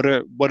 well, what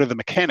are the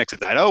mechanics of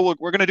that? Oh,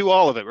 we're going to do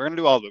all of it. We're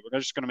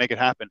just going to make it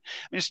happen.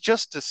 I mean, it's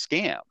just a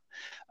scam.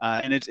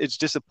 And it's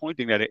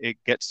disappointing that it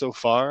gets so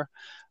far.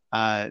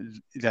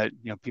 That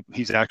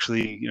he's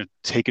actually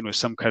taken with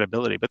some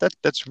credibility, but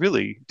that's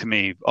really, to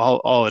me,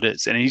 all it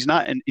is. And he's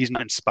not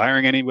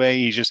inspiring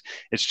anyway.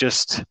 It's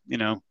just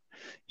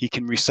he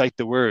can recite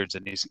the words,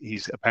 and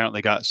he's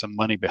apparently got some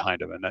money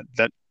behind him, and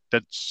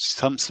that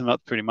sums him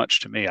up pretty much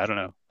to me. I don't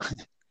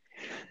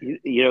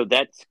know.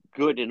 That's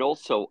good, and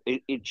also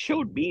it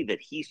showed me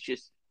that he's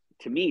just,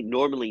 to me,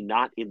 normally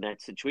not in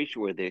that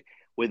situation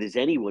where there's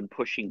anyone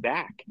pushing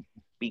back,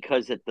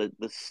 because at the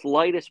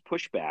slightest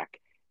pushback.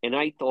 And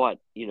I thought,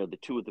 the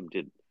two of them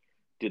did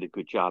a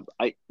good job.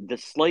 The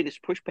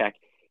slightest pushback,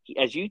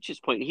 as you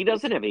just pointed, he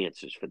doesn't have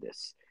answers for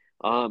this.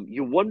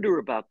 You wonder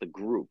about the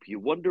group. You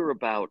wonder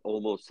about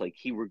almost like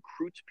he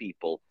recruits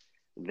people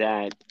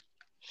that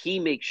he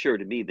makes sure,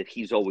 to me, that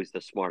he's always the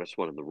smartest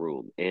one in the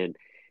room. And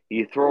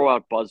you throw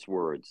out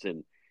buzzwords,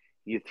 and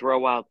you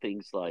throw out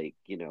things like,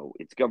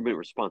 it's government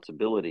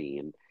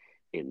responsibility,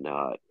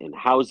 and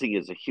housing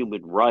is a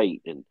human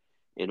right, and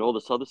all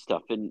this other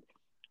stuff. And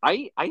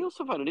I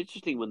also found it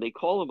interesting when they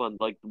call him on,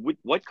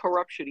 what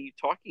corruption are you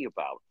talking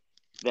about?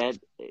 That's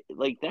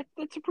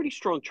a pretty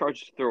strong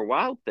charge to throw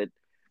out. That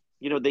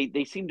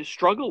they seem to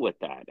struggle with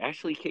that.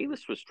 Ashley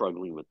Kalis was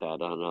struggling with that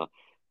on a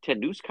 10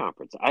 News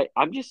conference.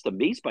 I'm just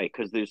amazed by it,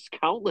 because there's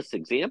countless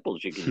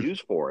examples you can use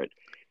for it.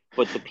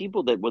 But the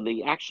people that, when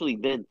they actually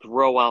then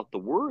throw out the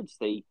words,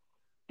 they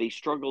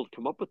struggle to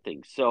come up with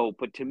things. So,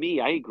 but to me,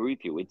 I agree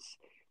with you.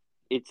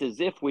 It's as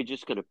if we're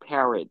just going to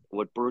parrot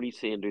what Bernie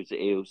Sanders,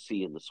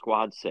 AOC, and the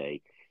squad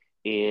say.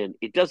 And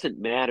it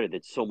doesn't matter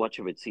that so much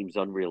of it seems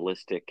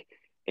unrealistic,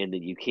 and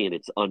that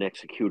it's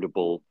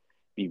unexecutable,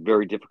 be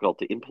very difficult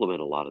to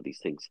implement a lot of these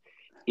things.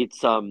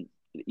 It's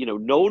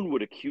no one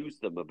would accuse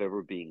them of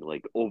ever being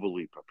like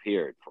overly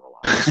prepared for a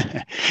lot of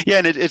this. Yeah,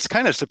 and it's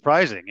kind of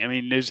surprising. I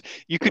mean,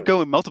 you could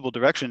go in multiple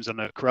directions on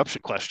the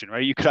corruption question,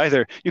 right? You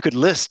could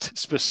list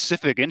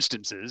specific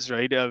instances,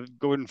 right?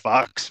 Gordon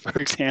Fox, for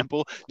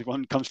example, if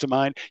one comes to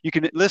mind. You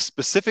can list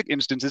specific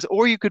instances,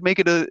 or you could make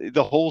it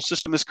the whole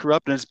system is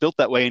corrupt and it's built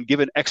that way and give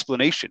an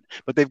explanation.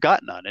 But they've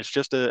got none. It's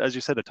just as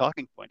you said, a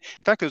talking point.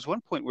 In fact, there was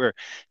one point where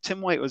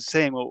Tim White was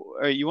saying, "Well,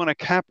 you want to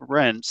cap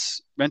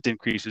rent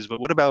increases, but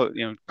what about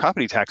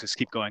property taxes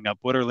keep going up?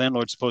 What are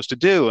landlords supposed to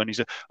do?" And he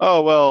said,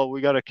 "Oh well, we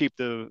got to keep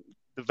the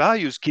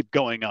values keep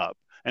going up,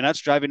 and that's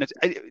driving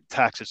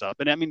taxes up."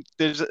 And I mean,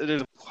 there's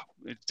a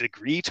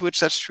degree to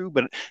which that's true,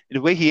 but the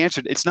way he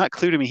answered, it's not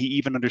clear to me he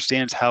even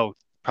understands how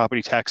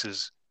property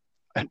taxes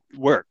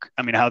work.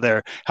 I mean, how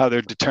they're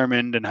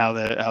determined and how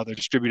they're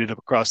distributed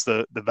across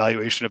the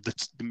valuation of the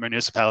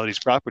municipality's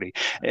property,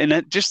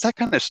 and just that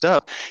kind of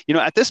stuff.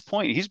 At this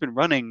point, he's been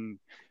running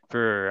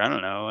for, I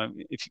don't know,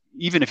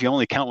 even if you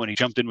only count when he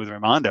jumped in with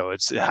Raimondo,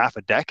 it's half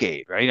a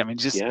decade, right? I mean,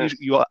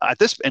 you at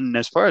this, and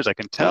as far as I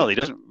can tell, he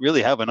doesn't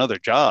really have another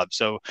job.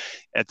 So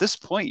at this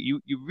point, you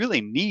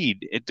really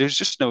need it. There's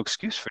just no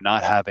excuse for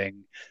not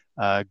having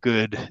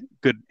good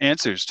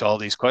answers to all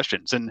these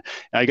questions. And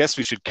I guess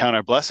we should count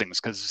our blessings,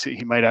 because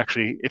he might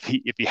actually, if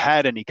he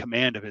had any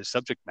command of his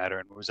subject matter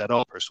and was at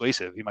all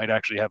persuasive, he might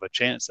actually have a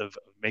chance of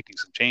making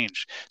some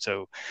change.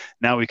 So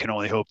now we can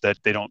only hope that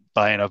they don't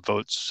buy enough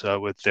votes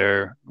with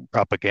their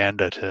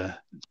propaganda to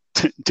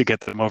get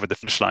them over the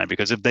finish line,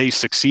 because if they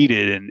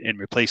succeeded in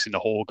replacing the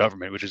whole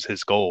government, which is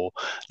his goal,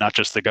 not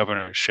just the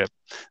governorship,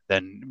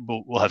 then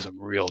we'll have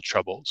some real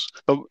troubles.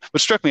 But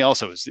what struck me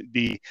also is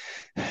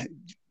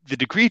the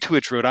degree to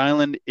which Rhode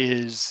Island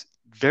is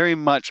very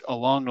much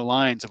along the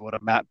lines of what a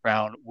Matt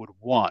Brown would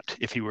want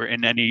if he were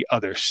in any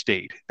other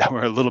state that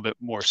were a little bit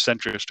more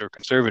centrist or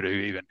conservative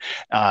even.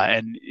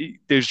 And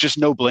there's just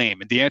no blame.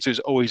 And the answer is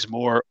always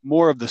more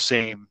of the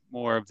same,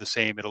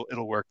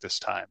 It'll work this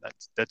time.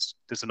 That's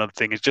another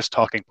thing. It's just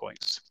talking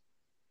points.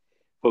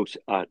 Folks,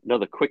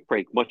 another quick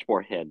break, much more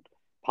ahead.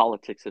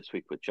 Politics This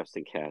Week with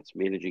Justin Katz,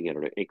 managing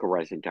editor,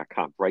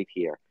 anchorrising.com, right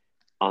here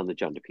on the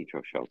John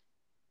DePetro Show.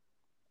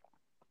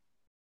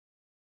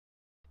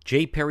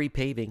 J. Perry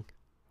Paving.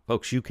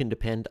 Folks, you can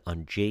depend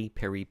on J.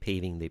 Perry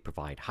Paving. They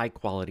provide high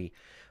quality,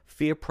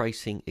 fair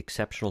pricing,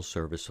 exceptional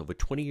service, over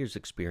 20 years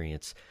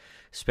experience,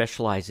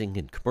 specializing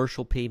in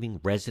commercial paving,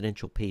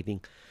 residential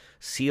paving,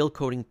 seal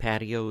coating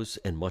patios,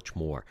 and much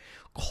more.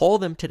 Call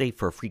them today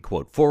for a free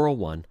quote,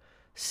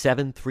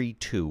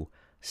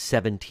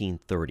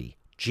 401-732-1730.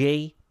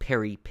 J.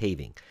 Perry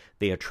Paving.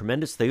 They are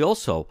tremendous. They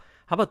also,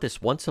 how about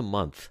this, once a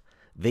month,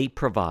 they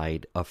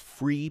provide a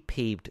free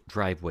paved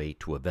driveway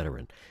to a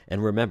veteran.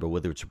 And remember,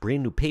 whether it's a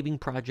brand new paving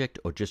project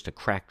or just a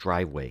cracked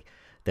driveway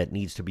that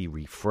needs to be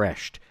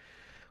refreshed,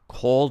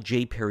 call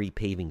J. Perry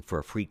Paving for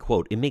a free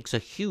quote. It makes a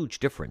huge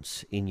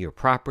difference in your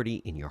property,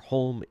 in your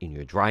home, in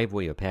your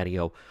driveway or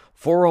patio.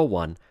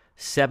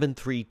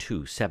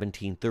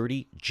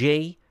 401-732-1730.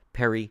 J.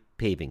 Perry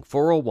Paving.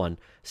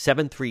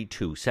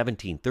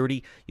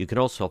 401-732-1730. You can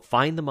also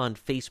find them on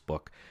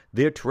Facebook.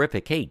 They're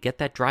terrific. Hey, get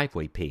that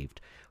driveway paved.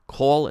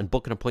 Call and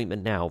book an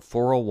appointment now,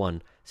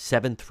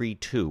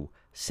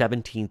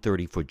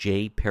 401-732-1730 for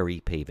J. Perry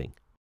Paving.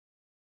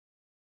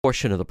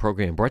 Portion of the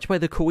program brought to you by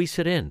the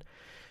Coesit Inn.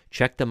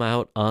 Check them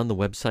out on the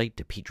website,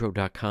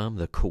 depetro.com.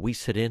 The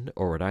Coesit Inn,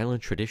 or Rhode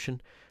Island tradition,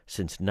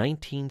 since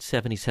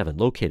 1977.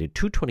 Located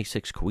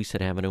 226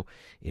 Coesit Avenue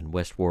in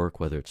West Warwick.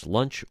 Whether it's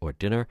lunch or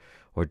dinner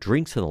or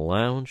drinks in the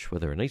lounge,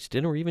 whether a nice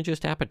dinner or even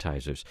just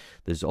appetizers,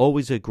 there's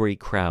always a great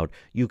crowd.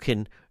 You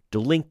can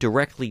link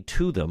directly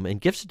to them,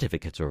 and gift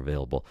certificates are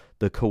available.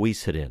 The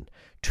Coesit Inn,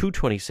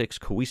 226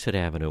 Coesit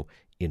Avenue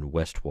in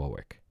West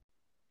Warwick.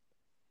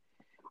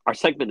 Our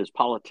segment is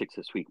Politics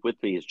This Week. With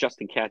me is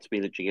Justin Katz,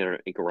 managing editor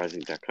at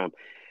anchorrising.com.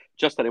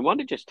 Justin, I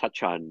wanted to just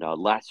touch on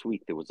last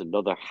week there was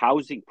another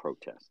housing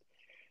protest.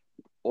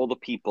 All the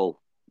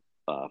people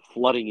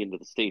flooding into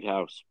the State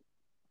House,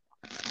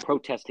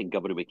 protesting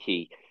Governor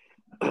McKee.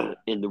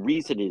 And the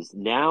reason is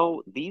now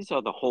these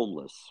are the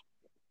homeless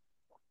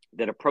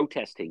that are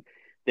protesting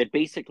that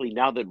basically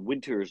now that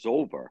winter is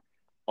over,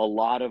 a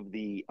lot of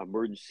the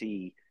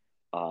emergency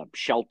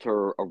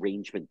shelter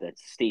arrangement that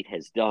the state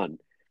has done,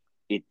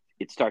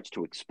 it starts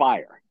to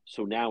expire.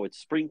 So now it's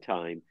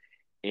springtime,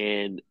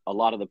 and a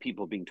lot of the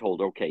people being told,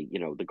 okay,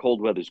 the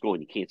cold weather's going,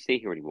 you can't stay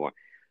here anymore.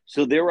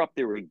 So they're up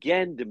there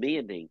again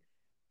demanding,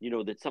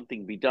 that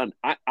something be done.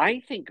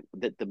 I think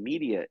that the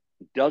media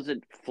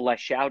doesn't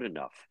flesh out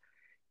enough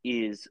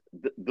is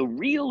the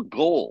real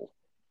goal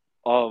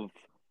of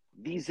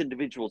these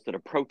individuals that are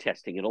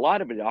protesting, and a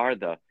lot of it are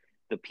the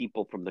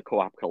people from the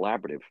Co-op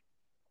Collaborative.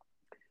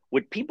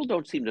 What people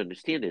don't seem to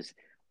understand is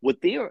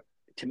what they're,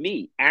 to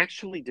me,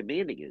 actually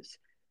demanding is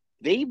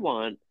they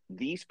want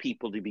these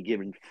people to be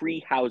given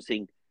free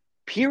housing,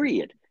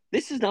 period.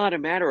 This is not a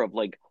matter of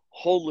like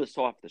homeless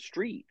off the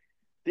street.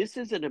 This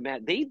isn't a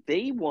matter,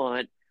 they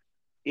want,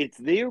 it's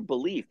their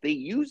belief. They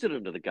use it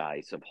under the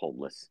guise of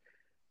homeless.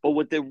 But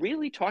what they're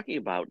really talking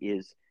about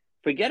is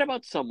Forget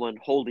about someone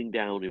holding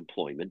down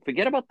employment.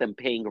 Forget about them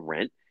paying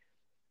rent.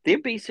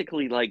 They're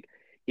basically like,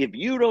 if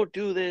you don't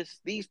do this,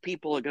 these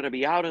people are going to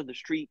be out on the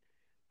street.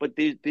 But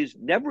there's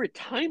never a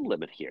time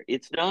limit here.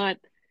 It's not,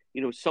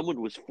 someone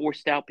was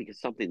forced out because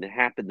something that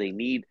happened. They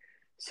need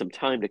some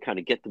time to kind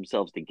of get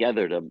themselves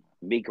together to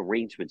make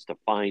arrangements to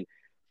find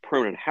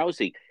permanent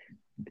housing.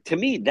 To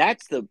me,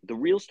 that's the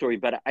real story.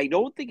 But I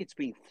don't think it's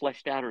being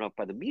fleshed out enough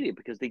by the media,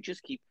 because they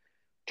just keep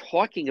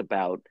talking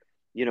about,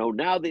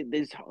 now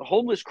there's a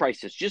homeless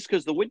crisis. Just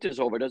because the winter's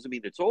over doesn't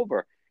mean it's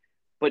over.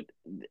 But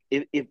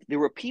if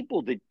there are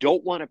people that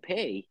don't want to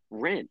pay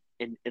rent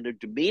and are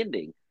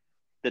demanding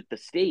that the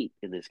state,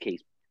 in this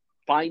case,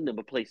 find them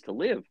a place to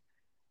live,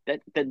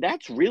 then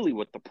that's really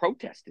what the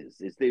protest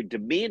is they're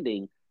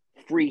demanding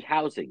free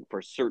housing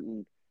for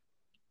certain,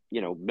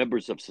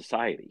 members of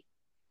society.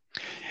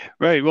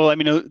 Right. Well, I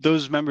mean,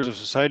 those members of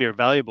society are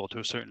valuable to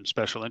a certain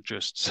special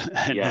interests,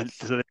 and, Yes.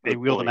 and so they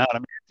wheel them out. I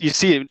mean, you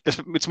see it,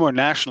 it's more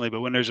nationally, but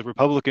when there's a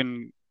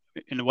Republican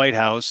in the White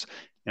House,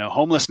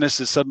 homelessness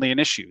is suddenly an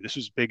issue. This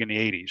was big in the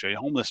 80s, right?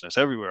 Homelessness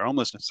everywhere,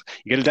 homelessness.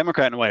 You get a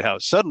Democrat in the White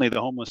House, suddenly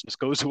the homelessness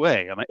goes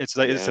away. I mean, it's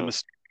a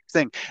mistake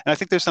thing. And I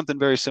think there's something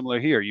very similar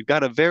here. You've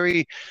got a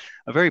very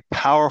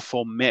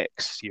powerful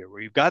mix here,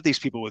 where you've got these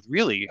people with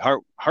really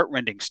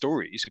heartrending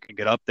stories who can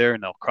get up there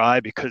and they'll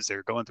cry because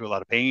they're going through a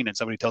lot of pain, and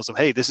somebody tells them,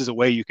 hey, this is a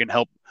way you can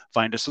help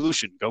find a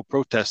solution. Go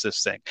protest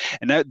this thing.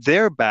 And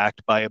they're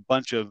backed by a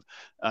bunch of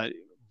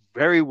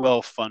very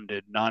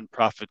well-funded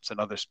nonprofits and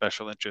other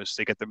special interests.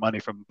 They get their money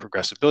from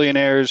progressive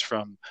billionaires,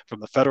 from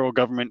the federal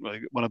government.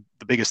 One of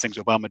the biggest things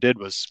Obama did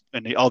was,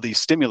 and all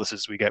these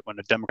stimuluses we get when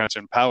the Democrats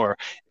are in power,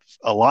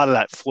 a lot of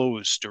that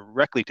flows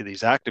directly to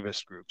these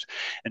activist groups.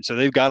 And so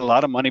they've got a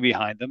lot of money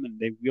behind them, and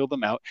they wheel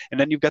them out. And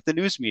then you've got the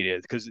news media,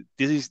 because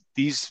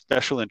these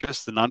special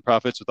interests, the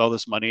nonprofits with all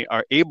this money,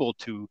 are able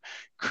to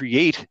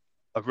create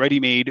a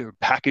ready-made or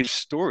packaged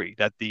story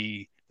that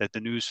the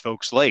news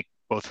folks like,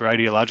 both for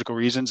ideological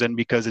reasons and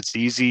because it's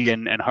easy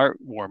and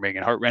heartwarming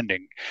and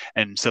heartrending.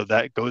 And so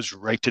that goes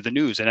right to the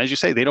news. And as you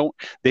say, they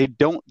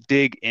don't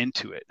dig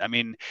into it. I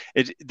mean,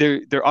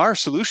 there are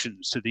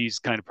solutions to these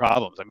kind of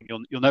problems. I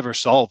mean, you'll never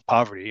solve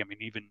poverty. I mean,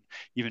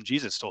 even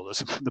Jesus told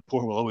us the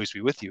poor will always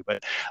be with you,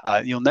 but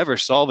you'll never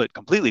solve it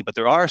completely. But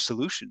there are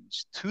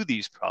solutions to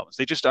these problems.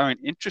 They just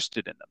aren't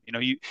interested in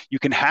them. You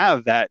can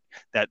have that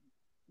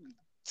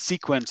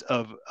sequence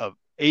of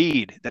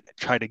aid that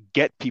try to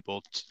get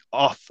people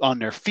off on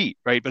their feet,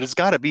 right? But it's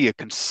got to be a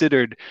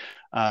considered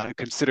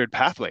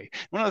pathway.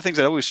 One of the things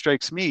that always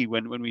strikes me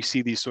when we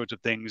see these sorts of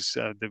things,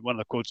 one of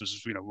the quotes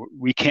is,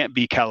 we can't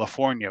be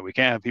California. We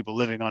can't have people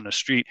living on the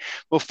street.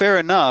 Well, fair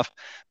enough,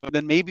 but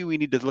then maybe we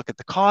need to look at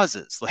the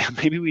causes. Like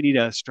maybe we need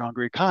a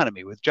stronger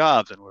economy with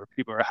jobs and where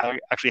people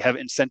actually have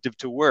incentive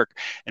to work.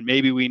 And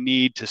maybe we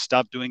need to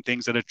stop doing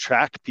things that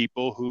attract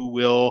people who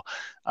will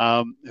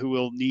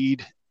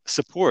need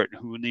support,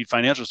 who need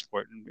financial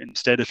support, and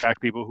instead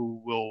attract people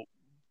who will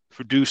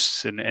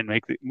produce and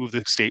move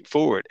the state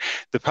forward.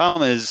 The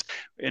problem is,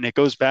 and it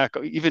goes back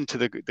even to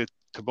the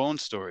Tabone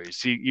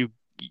stories,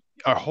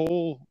 our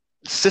whole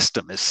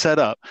system is set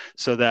up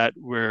so that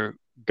we're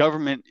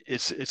government,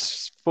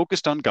 it's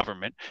focused on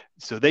government.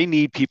 So they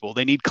need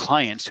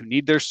clients who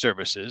need their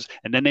services,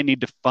 and then they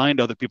need to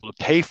find other people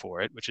to pay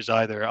for it, which is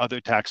either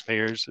other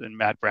taxpayers, and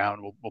Matt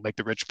Brown will make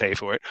the rich pay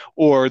for it,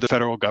 or the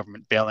federal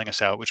government bailing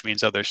us out, which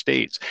means other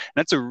states.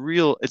 And it's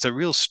a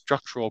real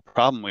structural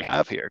problem we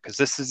have here, because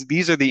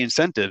these are the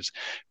incentives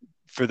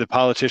for the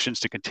politicians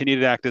to continue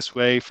to act this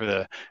way, for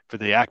the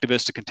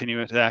activists to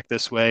continue to act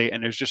this way,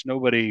 and there's just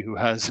nobody who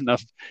has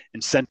enough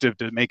incentive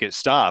to make it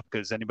stop,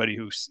 because anybody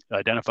who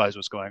identifies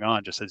what's going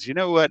on just says, you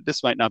know what,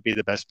 this might not be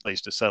the best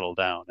place to settle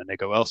down, and they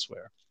go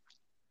elsewhere.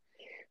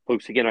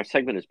 Folks, again, our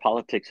segment is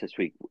Politics This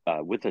Week.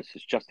 With us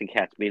is Justin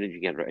Katz,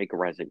 managing editor at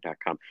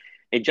AnchorRising.com.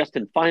 And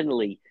Justin,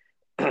 finally,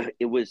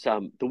 it was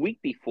the week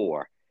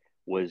before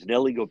was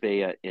Nellie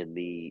Gorbea and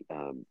the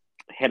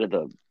head of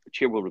the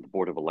chairwoman of the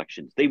Board of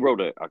Elections. They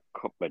wrote a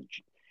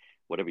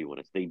whatever you want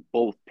to say. They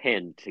both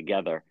penned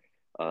together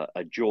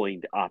a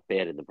joined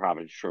op-ed in the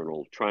Providence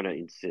Journal trying to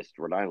insist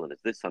Rhode Island is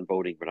this on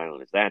voting, Rhode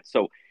Island is that.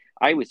 So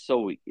I was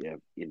so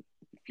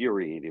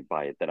infuriated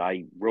by it that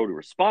I wrote a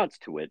response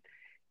to it.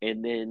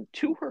 And then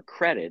to her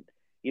credit,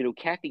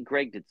 Kathy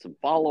Gregg did some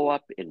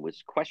follow-up and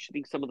was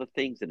questioning some of the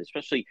things, and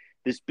especially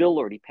this bill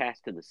already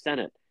passed in the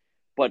Senate.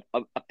 But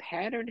a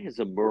pattern has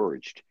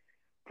emerged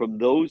from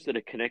those that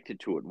are connected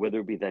to it, whether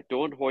it be that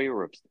Dawn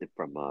Hoyer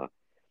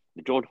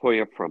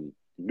from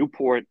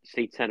Newport,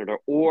 state senator,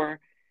 or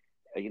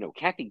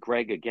Kathy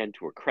Gregg, again,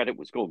 to her credit,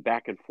 was going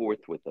back and forth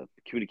with a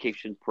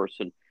communication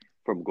person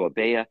from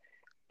Gorbea.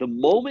 The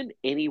moment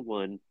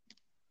anyone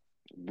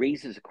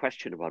raises a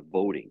question about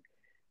voting,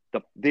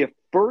 their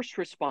first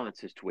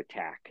response is to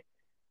attack.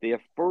 Their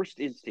first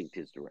instinct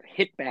is to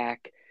hit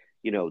back.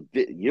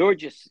 You're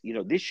just,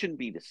 this shouldn't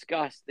be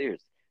discussed.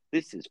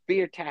 This is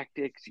fear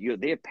tactics.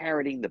 They're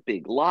parroting the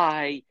big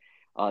lie.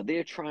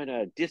 They're trying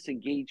to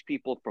disengage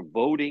people from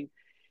voting.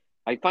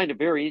 I find it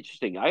very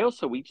interesting. I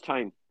also, each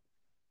time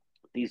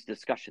these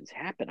discussions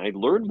happen. I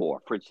learned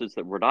more, for instance,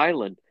 that Rhode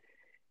Island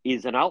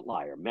is an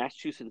outlier.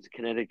 Massachusetts and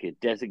Connecticut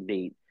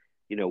designate,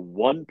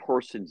 one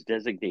person's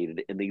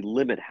designated, and they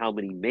limit how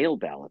many mail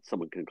ballots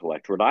someone can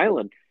collect. Rhode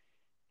Island,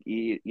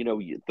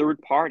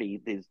 third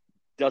party,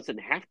 doesn't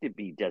have to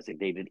be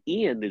designated,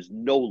 and there's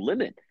no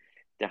limit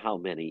to how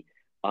many.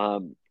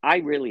 I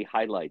really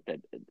highlight that,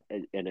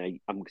 and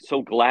I'm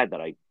so glad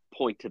that I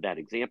point to that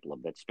example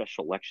of that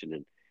special election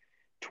in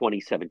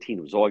 2017.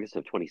 It was August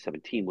of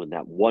 2017 when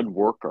that one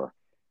worker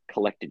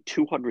collected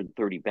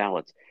 230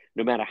 ballots.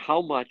 No matter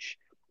how much,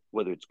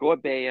 whether it's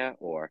Gorbea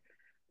or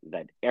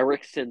that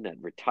Erickson, that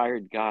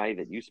retired guy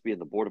that used to be on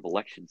the Board of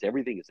Elections,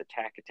 everything is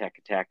attack, attack,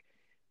 attack.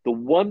 The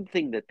one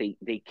thing that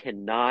they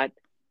cannot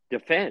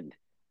defend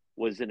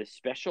was in a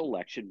special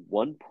election,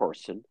 one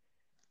person,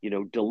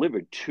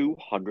 delivered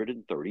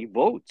 230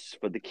 votes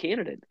for the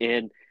candidate.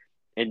 And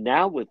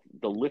now with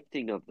the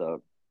lifting of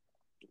the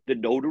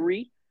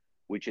notary,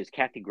 which, as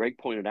Kathy Gregg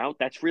pointed out,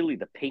 that's really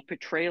the paper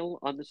trail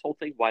on this whole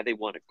thing, why they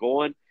want it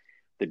gone.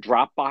 The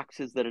drop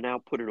boxes that are now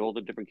put in all the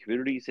different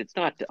communities, it's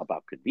not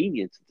about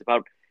convenience. It's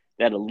about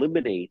that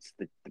eliminates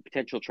the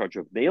potential charge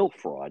of mail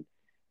fraud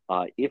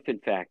if, in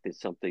fact, there's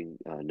something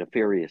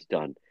nefarious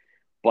done.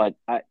 But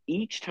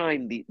each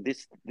time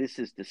this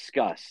is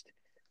discussed,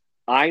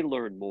 I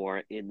learn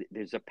more, and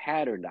there's a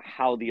pattern to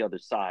how the other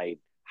side,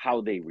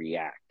 how they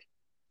react.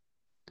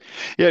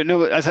 Yeah,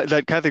 no,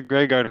 that Kathy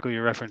Gregg article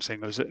you're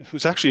referencing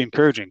was actually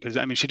encouraging, because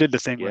I mean she did the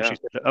thing where she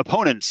said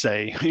opponents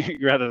say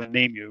rather than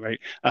name you, right?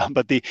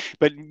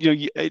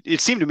 It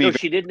seemed to me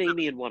she did name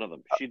me in one of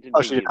them. She did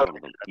name me in one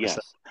of them. Yes,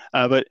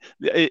 but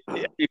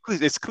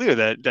it's clear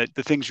that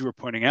the things you were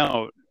pointing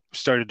out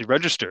started to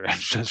register.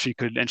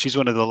 And she's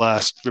one of the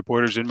last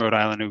reporters in Rhode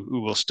Island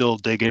who will still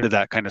dig into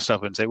that kind of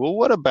stuff and say, well,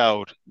 what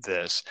about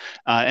this?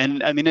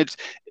 And I mean, it's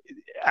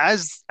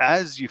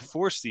as you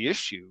force the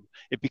issue,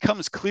 it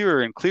becomes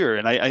clearer and clearer.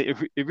 And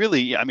it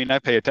really, I mean, I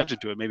pay attention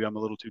to it. Maybe I'm a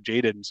little too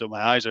jaded, and so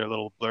my eyes are a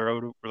little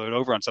blurred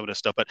over on some of this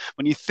stuff. But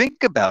when you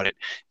think about it,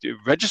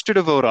 register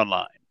to vote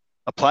online,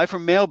 apply for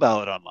mail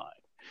ballot online,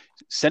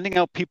 sending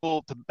out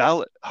people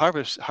to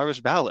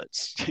harvest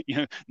ballots,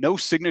 no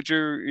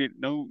signature,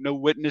 no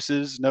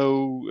witnesses,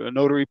 no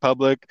notary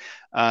public.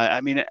 I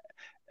mean,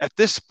 at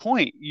this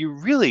point,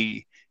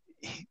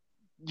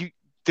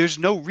 there's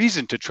no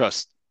reason to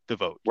trust the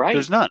vote. Right.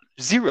 There's none.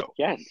 Zero.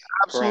 Yes.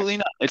 Absolutely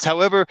not. It's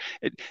however,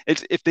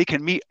 it's if they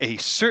can meet a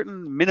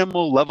certain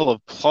minimal level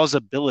of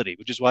plausibility,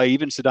 which is why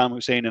even Saddam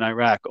Hussein in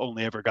Iraq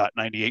only ever got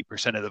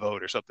 98% of the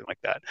vote or something like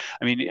that.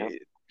 I mean,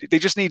 they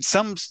just need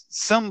some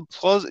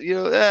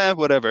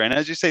whatever. And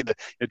as you say,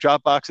 the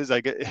drop boxes,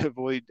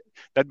 avoid.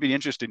 That'd be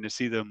interesting to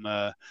see them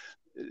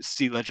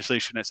see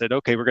legislation that said,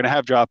 okay, we're going to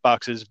have drop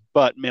boxes,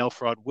 but mail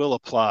fraud will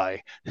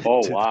apply.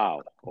 Oh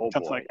wow! Oh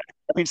boy! Like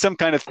I mean, some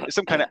kind of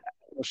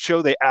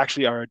show they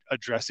actually are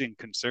addressing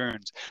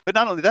concerns. But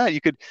not only that, you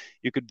could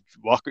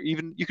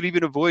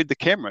even avoid the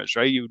cameras,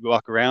 right? You would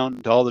walk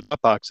around to all the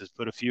drop boxes,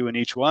 put a few in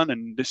each one,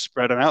 and just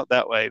spread them out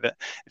that way. That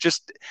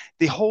just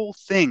the whole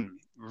thing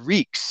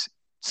reeks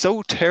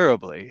so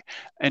terribly,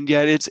 and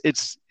yet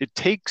it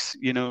takes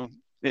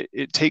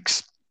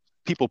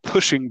people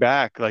pushing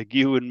back like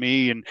you and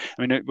me, and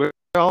I mean where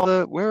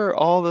are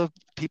all the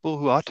people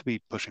who ought to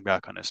be pushing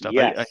back on this stuff?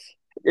 Yes.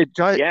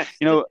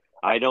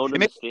 I don't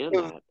understand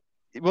that.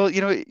 Well,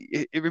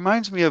 it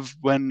reminds me of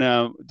when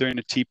during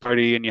the Tea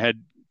Party, and you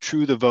had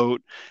True the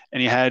Vote,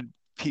 and you had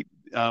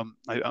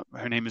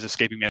her name is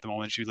escaping me at the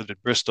moment. She lived in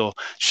Bristol.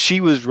 She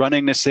was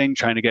running this thing,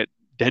 trying to get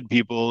dead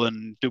people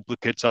and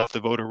duplicates off the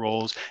voter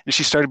rolls, and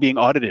she started being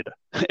audited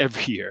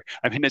every year.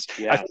 I mean, I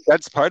think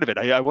that's part of it.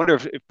 I wonder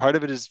if part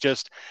of it is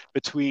just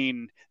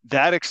between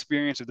that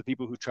experience of the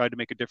people who tried to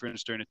make a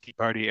difference during the Tea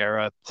Party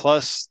era,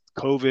 plus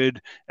COVID.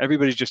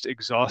 Everybody's just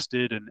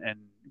exhausted and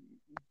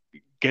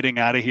getting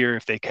out of here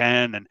if they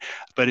can.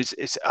 But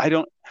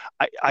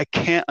I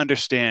can't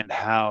understand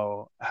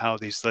how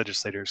these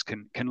legislators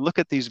can look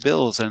at these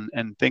bills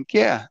and think,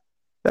 yeah,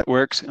 that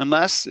works,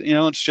 unless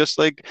it's just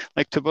like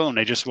Tabone.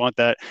 They just want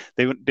that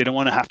they don't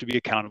want to have to be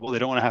accountable. They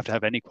don't want to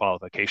have any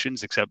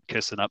qualifications except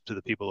kissing up to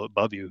the people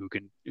above you who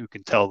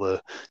can tell the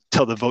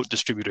vote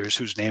distributors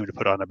whose name to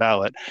put on a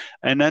ballot.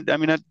 And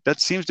that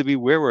seems to be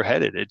where we're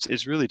headed.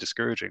 It's really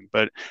discouraging.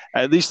 But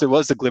at least there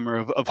was a glimmer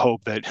of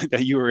hope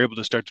that you were able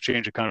to start to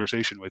change the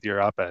conversation with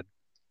your op-ed.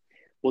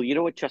 Well, you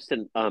know what,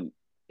 Justin.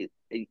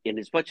 In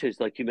as much as,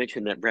 like you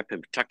mentioned, that rep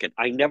in Pawtucket,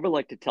 I never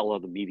like to tell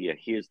other media,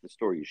 here's the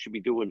story you should be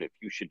doing, if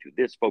you should do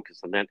this,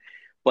 focus on that.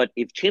 But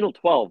if Channel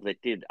 12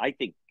 that did, I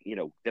think,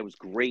 that was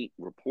great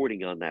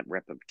reporting on that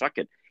rep in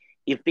Pawtucket,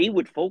 if they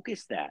would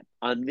focus that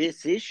on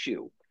this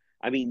issue,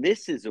 I mean,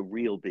 this is a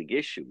real big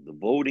issue, the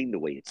voting, the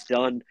way it's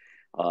done,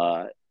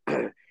 how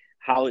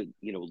it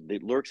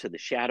lurks in the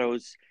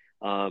shadows.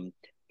 A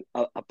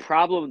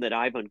problem that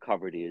I've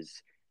uncovered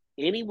is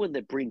anyone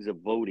that brings up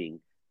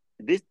voting.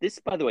 This,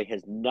 by the way,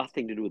 has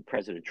nothing to do with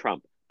President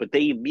Trump, but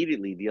they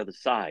immediately, the other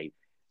side,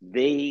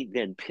 they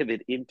then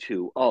pivot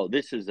into, oh,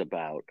 this is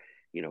about,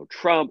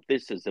 Trump.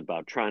 This is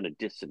about trying to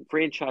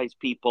disenfranchise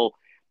people.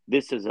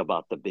 This is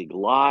about the big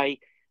lie.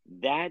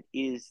 That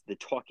is the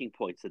talking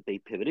points that they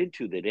pivot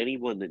into, that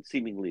anyone that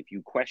seemingly, if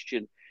you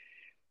question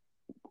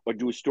or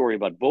do a story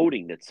about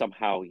voting, that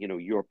somehow,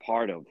 you're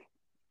part of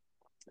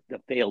the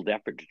failed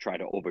effort to try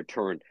to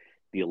overturn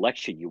the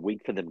election, you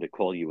wait for them to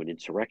call you an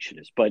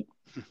insurrectionist. But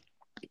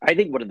I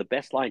think one of the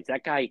best lines,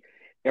 that guy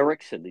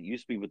Erickson that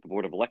used to be with the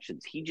Board of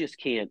Elections, he just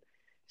can't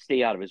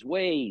stay out of his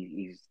way.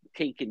 He's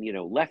taking,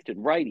 left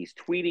and right. He's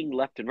tweeting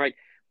left and right.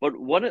 But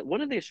one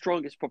of their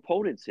strongest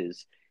proponents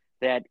is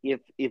that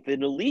if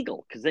an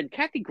illegal, because then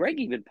Kathy Gregg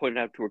even pointed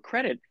out, to her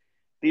credit,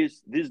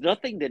 there's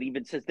nothing that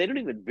even says, they don't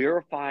even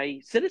verify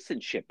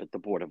citizenship at the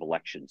Board of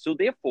Elections. So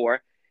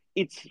therefore,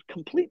 it's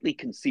completely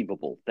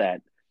conceivable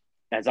that,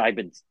 as I've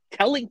been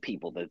telling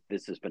people that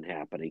this has been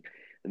happening,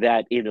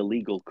 that an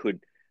illegal could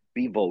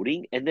be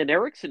voting. And then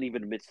Erickson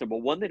even admits, number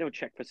one, they don't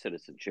check for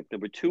citizenship.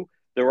 Number two,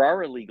 there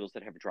are illegals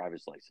that have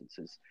driver's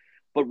licenses.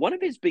 But one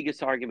of his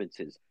biggest arguments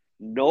is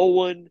no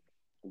one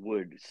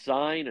would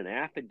sign an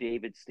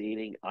affidavit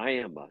stating, I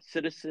am a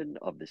citizen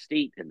of the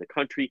state and the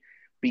country,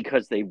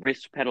 because they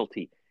risk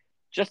penalty.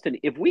 Justin,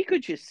 if we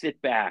could just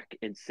sit back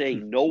and say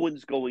no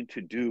one's going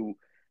to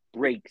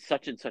break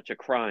such and such a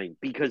crime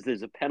because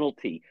there's a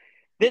penalty,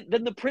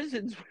 then the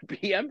prisons would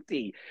be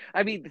empty.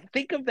 I mean,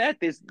 think of that.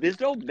 There's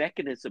no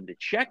mechanism to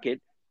check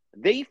it.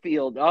 They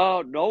feel,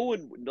 no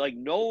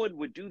one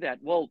would do that.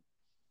 Well,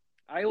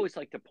 I always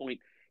like to point,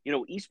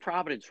 East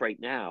Providence right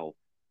now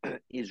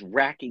is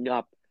racking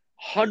up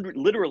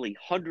literally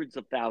hundreds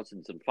of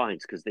thousands in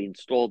fines because they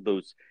installed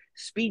those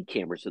speed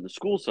cameras in the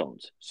school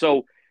zones.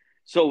 So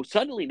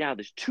suddenly now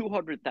there's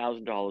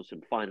 $200,000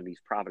 in fine in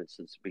East Providence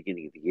since the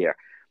beginning of the year.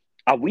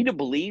 Are we to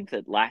believe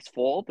that last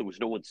fall there was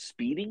no one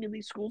speeding in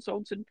these school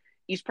zones in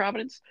East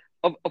Providence?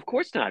 Of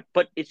course not.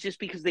 But it's just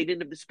because they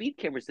didn't have the speed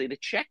cameras there to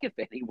check if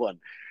anyone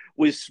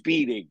was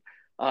speeding.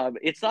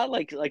 It's not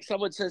like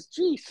someone says,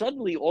 gee,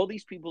 suddenly all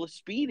these people are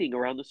speeding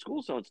around the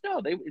school zones.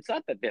 No, it's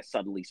not that they're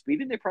suddenly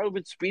speeding. They've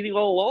probably been speeding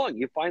all along.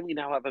 You finally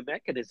now have a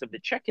mechanism to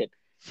check it.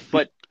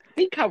 But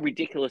think how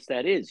ridiculous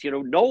that is.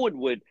 No one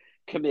would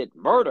commit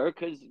murder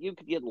because you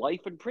could get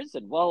life in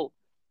prison. Well,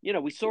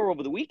 we saw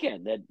over the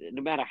weekend that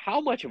no matter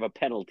how much of a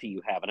penalty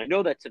you have, and I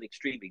know that's an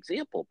extreme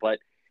example, but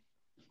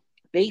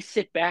they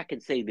sit back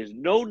and say there's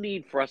no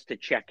need for us to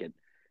check it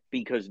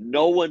because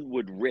no one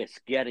would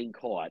risk getting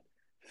caught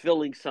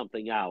filling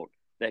something out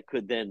that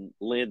could then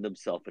land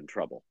themselves in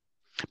trouble.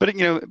 But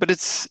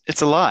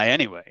it's a lie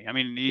anyway. I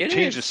mean, you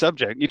change the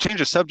subject. You change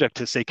the subject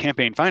to say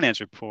campaign finance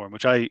reform,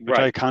 which I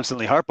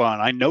constantly harp on.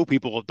 I know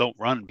people don't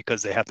run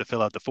because they have to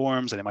fill out the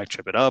forms and they might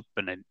trip it up,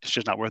 and it's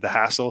just not worth the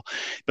hassle.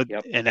 But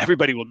and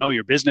everybody will know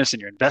your business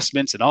and your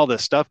investments and all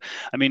this stuff.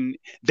 I mean,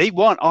 they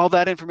want all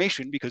that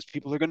information because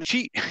people are going to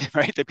cheat,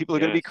 right? That people are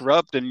going to be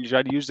corrupt and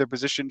try to use their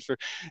positions for.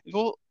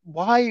 Well,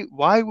 why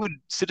would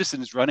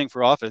citizens running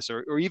for office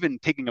or even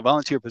taking a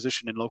volunteer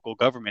position in local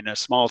government in a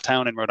small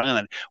town in Rhode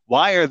Island,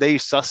 why are they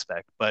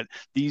suspect? But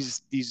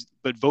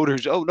but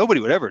voters, nobody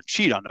would ever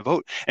cheat on the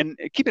vote. And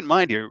keep in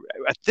mind here,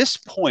 at this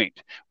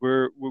point,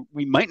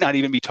 we might not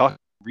even be talking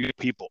real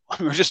people.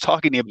 We're just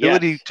talking the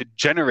ability to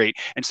generate.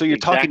 And so you're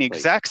talking the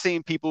exact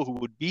same people who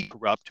would be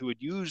corrupt, who would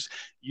use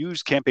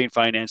campaign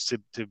finance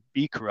to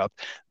be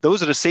corrupt.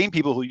 Those are the same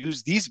people who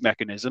use these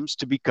mechanisms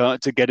to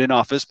get in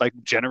office by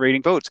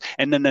generating votes.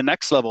 And then the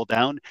next level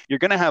down, you're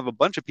going to have a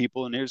bunch of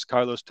people, and here's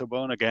Carlos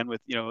Tobon again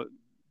with,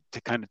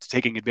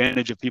 taking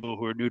advantage of people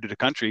who are new to the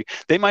country.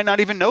 They might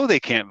not even know they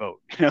can't vote.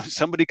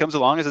 Somebody comes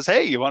along and says,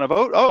 hey, you want to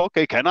vote? Oh,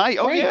 okay. Can I?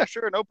 Oh, yeah,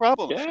 sure. No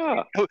problem.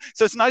 Yeah.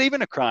 So it's not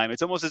even a crime.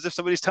 It's almost as if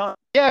somebody's telling,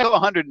 go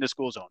 100 in the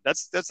school zone.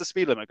 That's the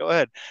speed limit. Go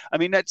ahead. I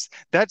mean, there's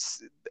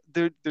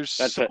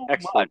so an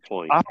excellent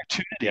point.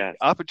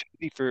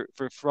 Opportunity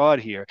for fraud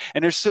here.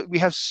 And we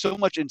have so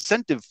much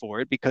incentive for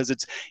it because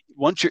it's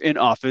once you're in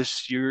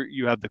office,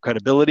 you have the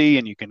credibility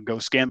and you can go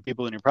scam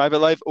people in your private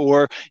life,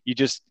 or you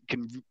just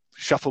can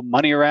shuffle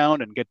money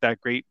around and get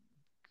that great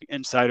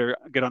insider,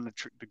 get on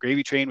the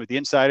gravy train with the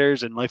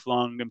insiders and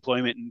lifelong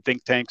employment in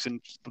think tanks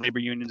and labor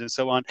unions and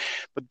so on.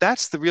 But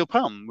that's the real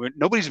problem.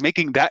 Nobody's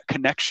making that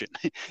connection.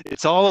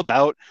 It's all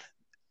about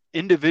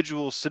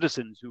individual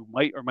citizens who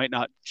might or might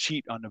not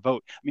cheat on the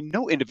vote. I mean,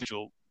 no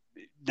individual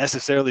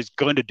necessarily is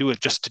going to do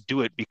it just to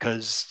do it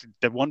because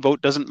the one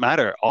vote doesn't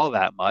matter all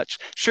that much.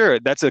 Sure,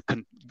 that's a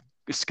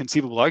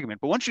conceivable argument,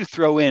 but once you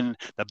throw in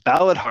the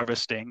ballot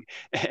harvesting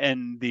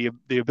and the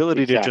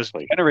ability to just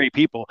generate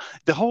people,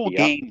 the whole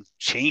game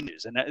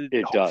changes. And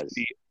it does.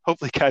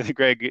 Hopefully Kathy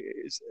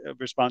Gregg's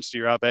response to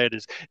your op-ed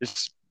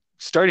is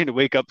starting to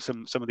wake up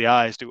some of the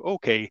eyes to,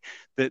 okay,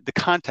 the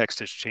context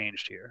has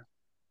changed here.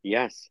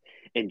 Yes.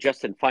 And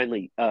Justin,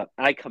 finally,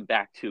 I come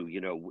back to,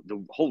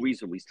 the whole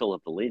reason we still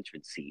have the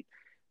lynchman seat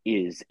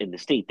is in the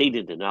state, they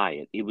didn't deny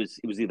it. It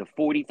was either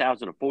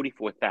 40,000 or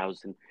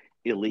 44,000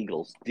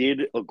 illegals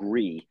did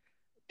agree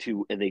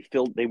to, and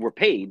they were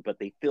paid, but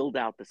they filled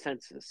out the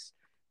census.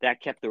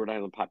 That kept the Rhode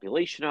Island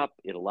population up.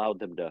 It allowed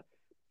them to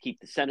keep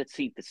the Senate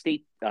seat. The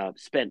state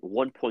spent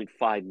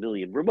 $1.5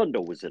 million. Raimondo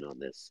was in on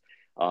this.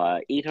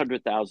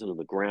 800,000 on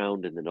the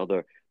ground and then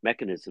other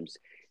mechanisms.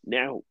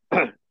 Now,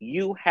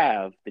 you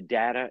have the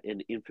data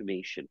and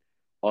information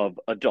of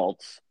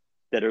adults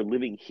that are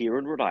living here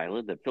in Rhode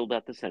Island that filled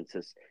out the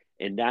census,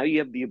 and now you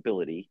have the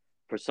ability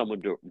for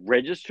someone to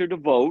register to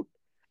vote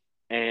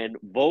and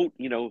vote,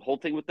 whole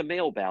thing with the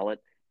mail ballot,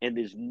 and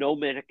there's no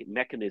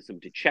mechanism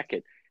to check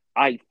it.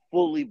 I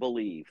fully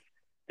believe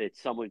that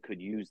someone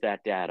could use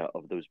that data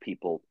of those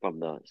people from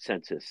the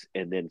census,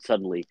 and then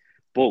suddenly,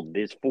 boom,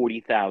 there's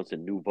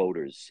 40,000 new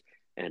voters,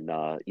 and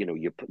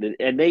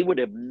and they would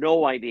have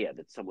no idea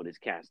that someone is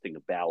casting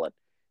a ballot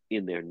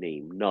in their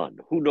name. None.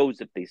 Who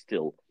knows if they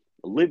still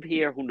live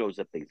here? Who knows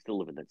if they still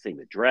live in that same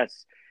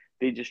address?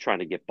 They're just trying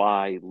to get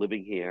by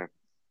living here.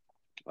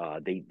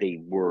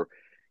 They were,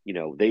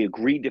 they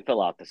agreed to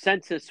fill out the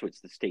census, which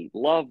the state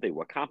loved. They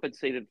were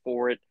compensated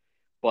for it,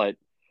 but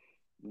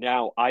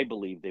now I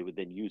believe they would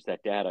then use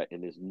that data,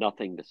 and there's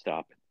nothing to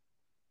stop it.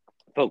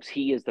 Folks,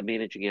 he is the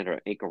managing editor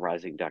at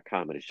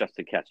anchorrising.com, and it's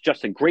Justin Katz.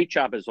 Justin, great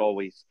job as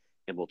always,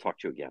 and we'll talk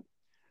to you again.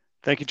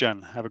 Thank you,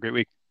 John. Have a great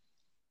week.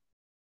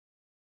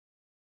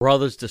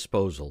 Brothers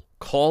Disposal.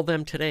 Call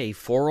them today,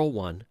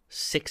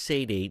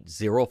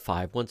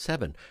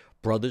 401-688-0517.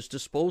 Brothers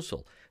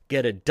Disposal.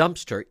 Get a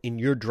dumpster in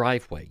your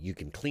driveway. You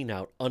can clean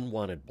out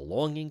unwanted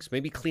belongings,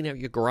 maybe clean out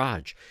your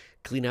garage,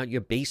 clean out your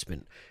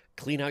basement,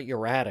 clean out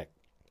your attic.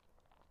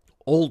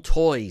 Old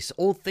toys,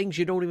 old things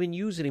you don't even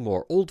use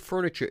anymore, old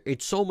furniture.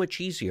 It's so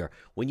much easier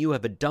when you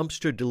have a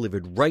dumpster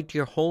delivered right to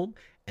your home,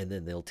 and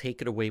then they'll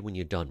take it away when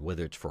you're done,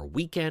 whether it's for a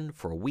weekend,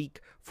 for a week,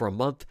 for a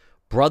month.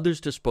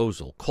 Brothers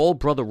Disposal. Call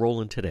Brother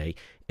Roland today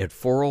at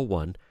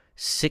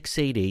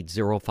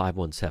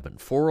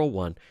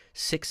 401-688-0517.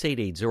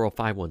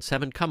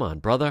 401-688-0517. Come on,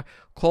 brother.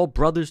 Call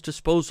Brothers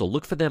Disposal.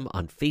 Look for them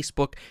on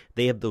Facebook.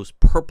 They have those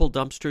purple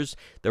dumpsters.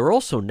 They're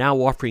also now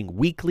offering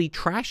weekly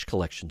trash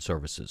collection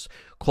services.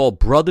 Call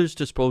Brothers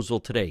Disposal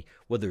today,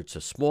 whether it's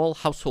a small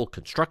household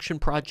construction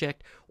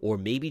project or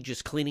maybe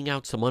just cleaning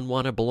out some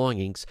unwanted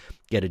belongings.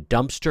 Get a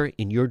dumpster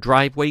in your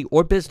driveway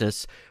or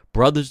business.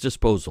 Brothers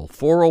Disposal,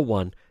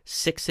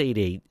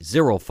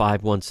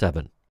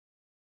 401-688-0517.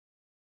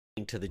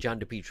 To the John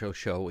DePetro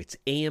Show. It's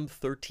AM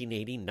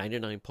 1380,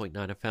 99.9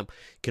 FM. You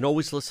can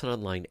always listen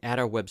online at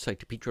our website,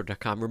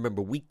 DePetro.com.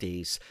 Remember,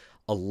 weekdays,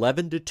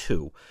 11 to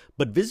 2.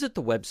 But visit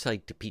the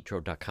website,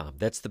 DePetro.com.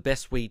 That's the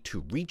best way to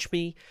reach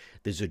me.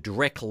 There's a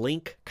direct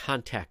link.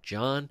 Contact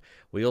John.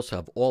 We also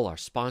have all our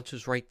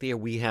sponsors right there.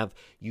 We have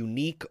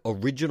unique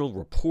original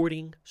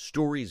reporting,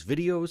 stories,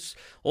 videos.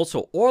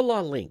 Also, all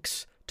our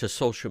links to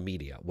social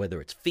media, whether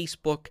it's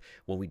Facebook,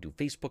 when we do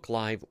Facebook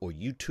Live, or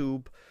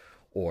YouTube,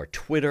 or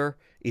Twitter.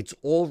 It's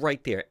all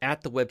right there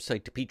at the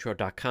website,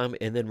 DePetro.com.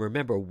 And then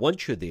remember,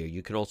 once you're there,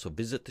 you can also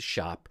visit the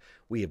shop.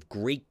 We have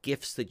great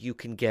gifts that you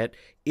can get.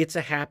 It's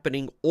a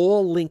happening.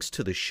 All links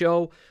to the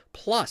show.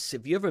 Plus,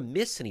 if you ever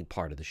miss any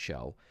part of the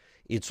show,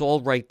 it's all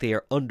right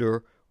there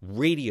under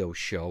radio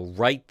show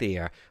right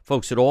there.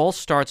 Folks, it all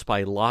starts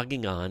by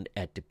logging on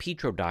at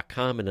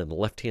DePetro.com, and on the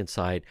left-hand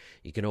side,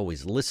 you can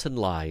always listen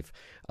live.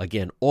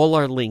 Again, all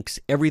our links,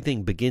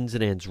 everything begins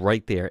and ends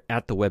right there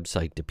at the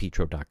website,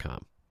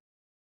 DePetro.com.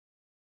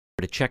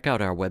 To check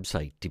out our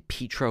website,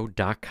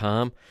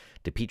 DePetro.com,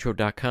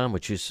 DePetro.com,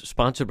 which is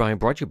sponsored by and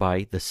brought to you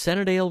by the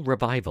Centerdale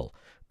Revival,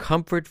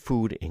 comfort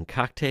food and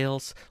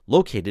cocktails,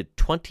 located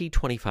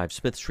 2025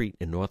 Smith Street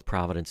in North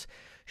Providence.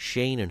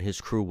 Shane and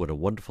his crew, what a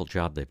wonderful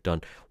job they've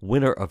done.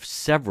 Winner of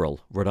several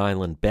Rhode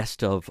Island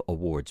Best of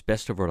Awards,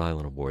 Best of Rhode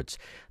Island Awards.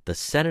 The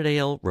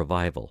Centerdale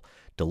Revival.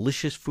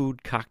 Delicious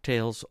food,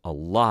 cocktails, a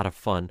lot of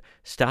fun.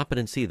 Stop in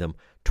and see them,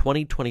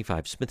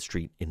 2025 Smith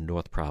Street in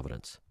North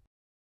Providence.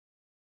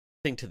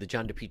 To the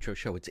John DePetro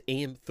Show. It's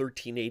AM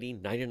 1380,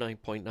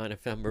 99.9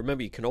 FM.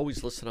 Remember, you can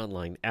always listen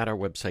online at our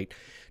website,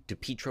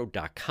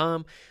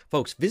 DePetro.com.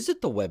 Folks, visit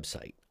the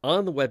website.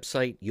 On the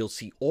website, you'll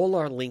see all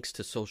our links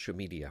to social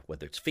media,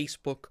 whether it's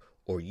Facebook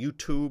or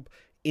YouTube,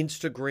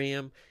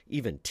 Instagram,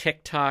 even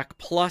TikTok.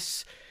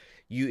 Plus,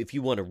 if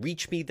you want to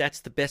reach me,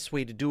 that's the best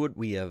way to do it.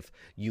 We have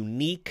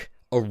unique,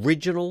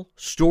 original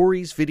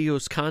stories,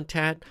 videos,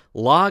 content.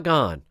 Log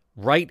on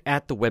right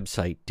at the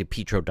website,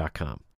 DePetro.com.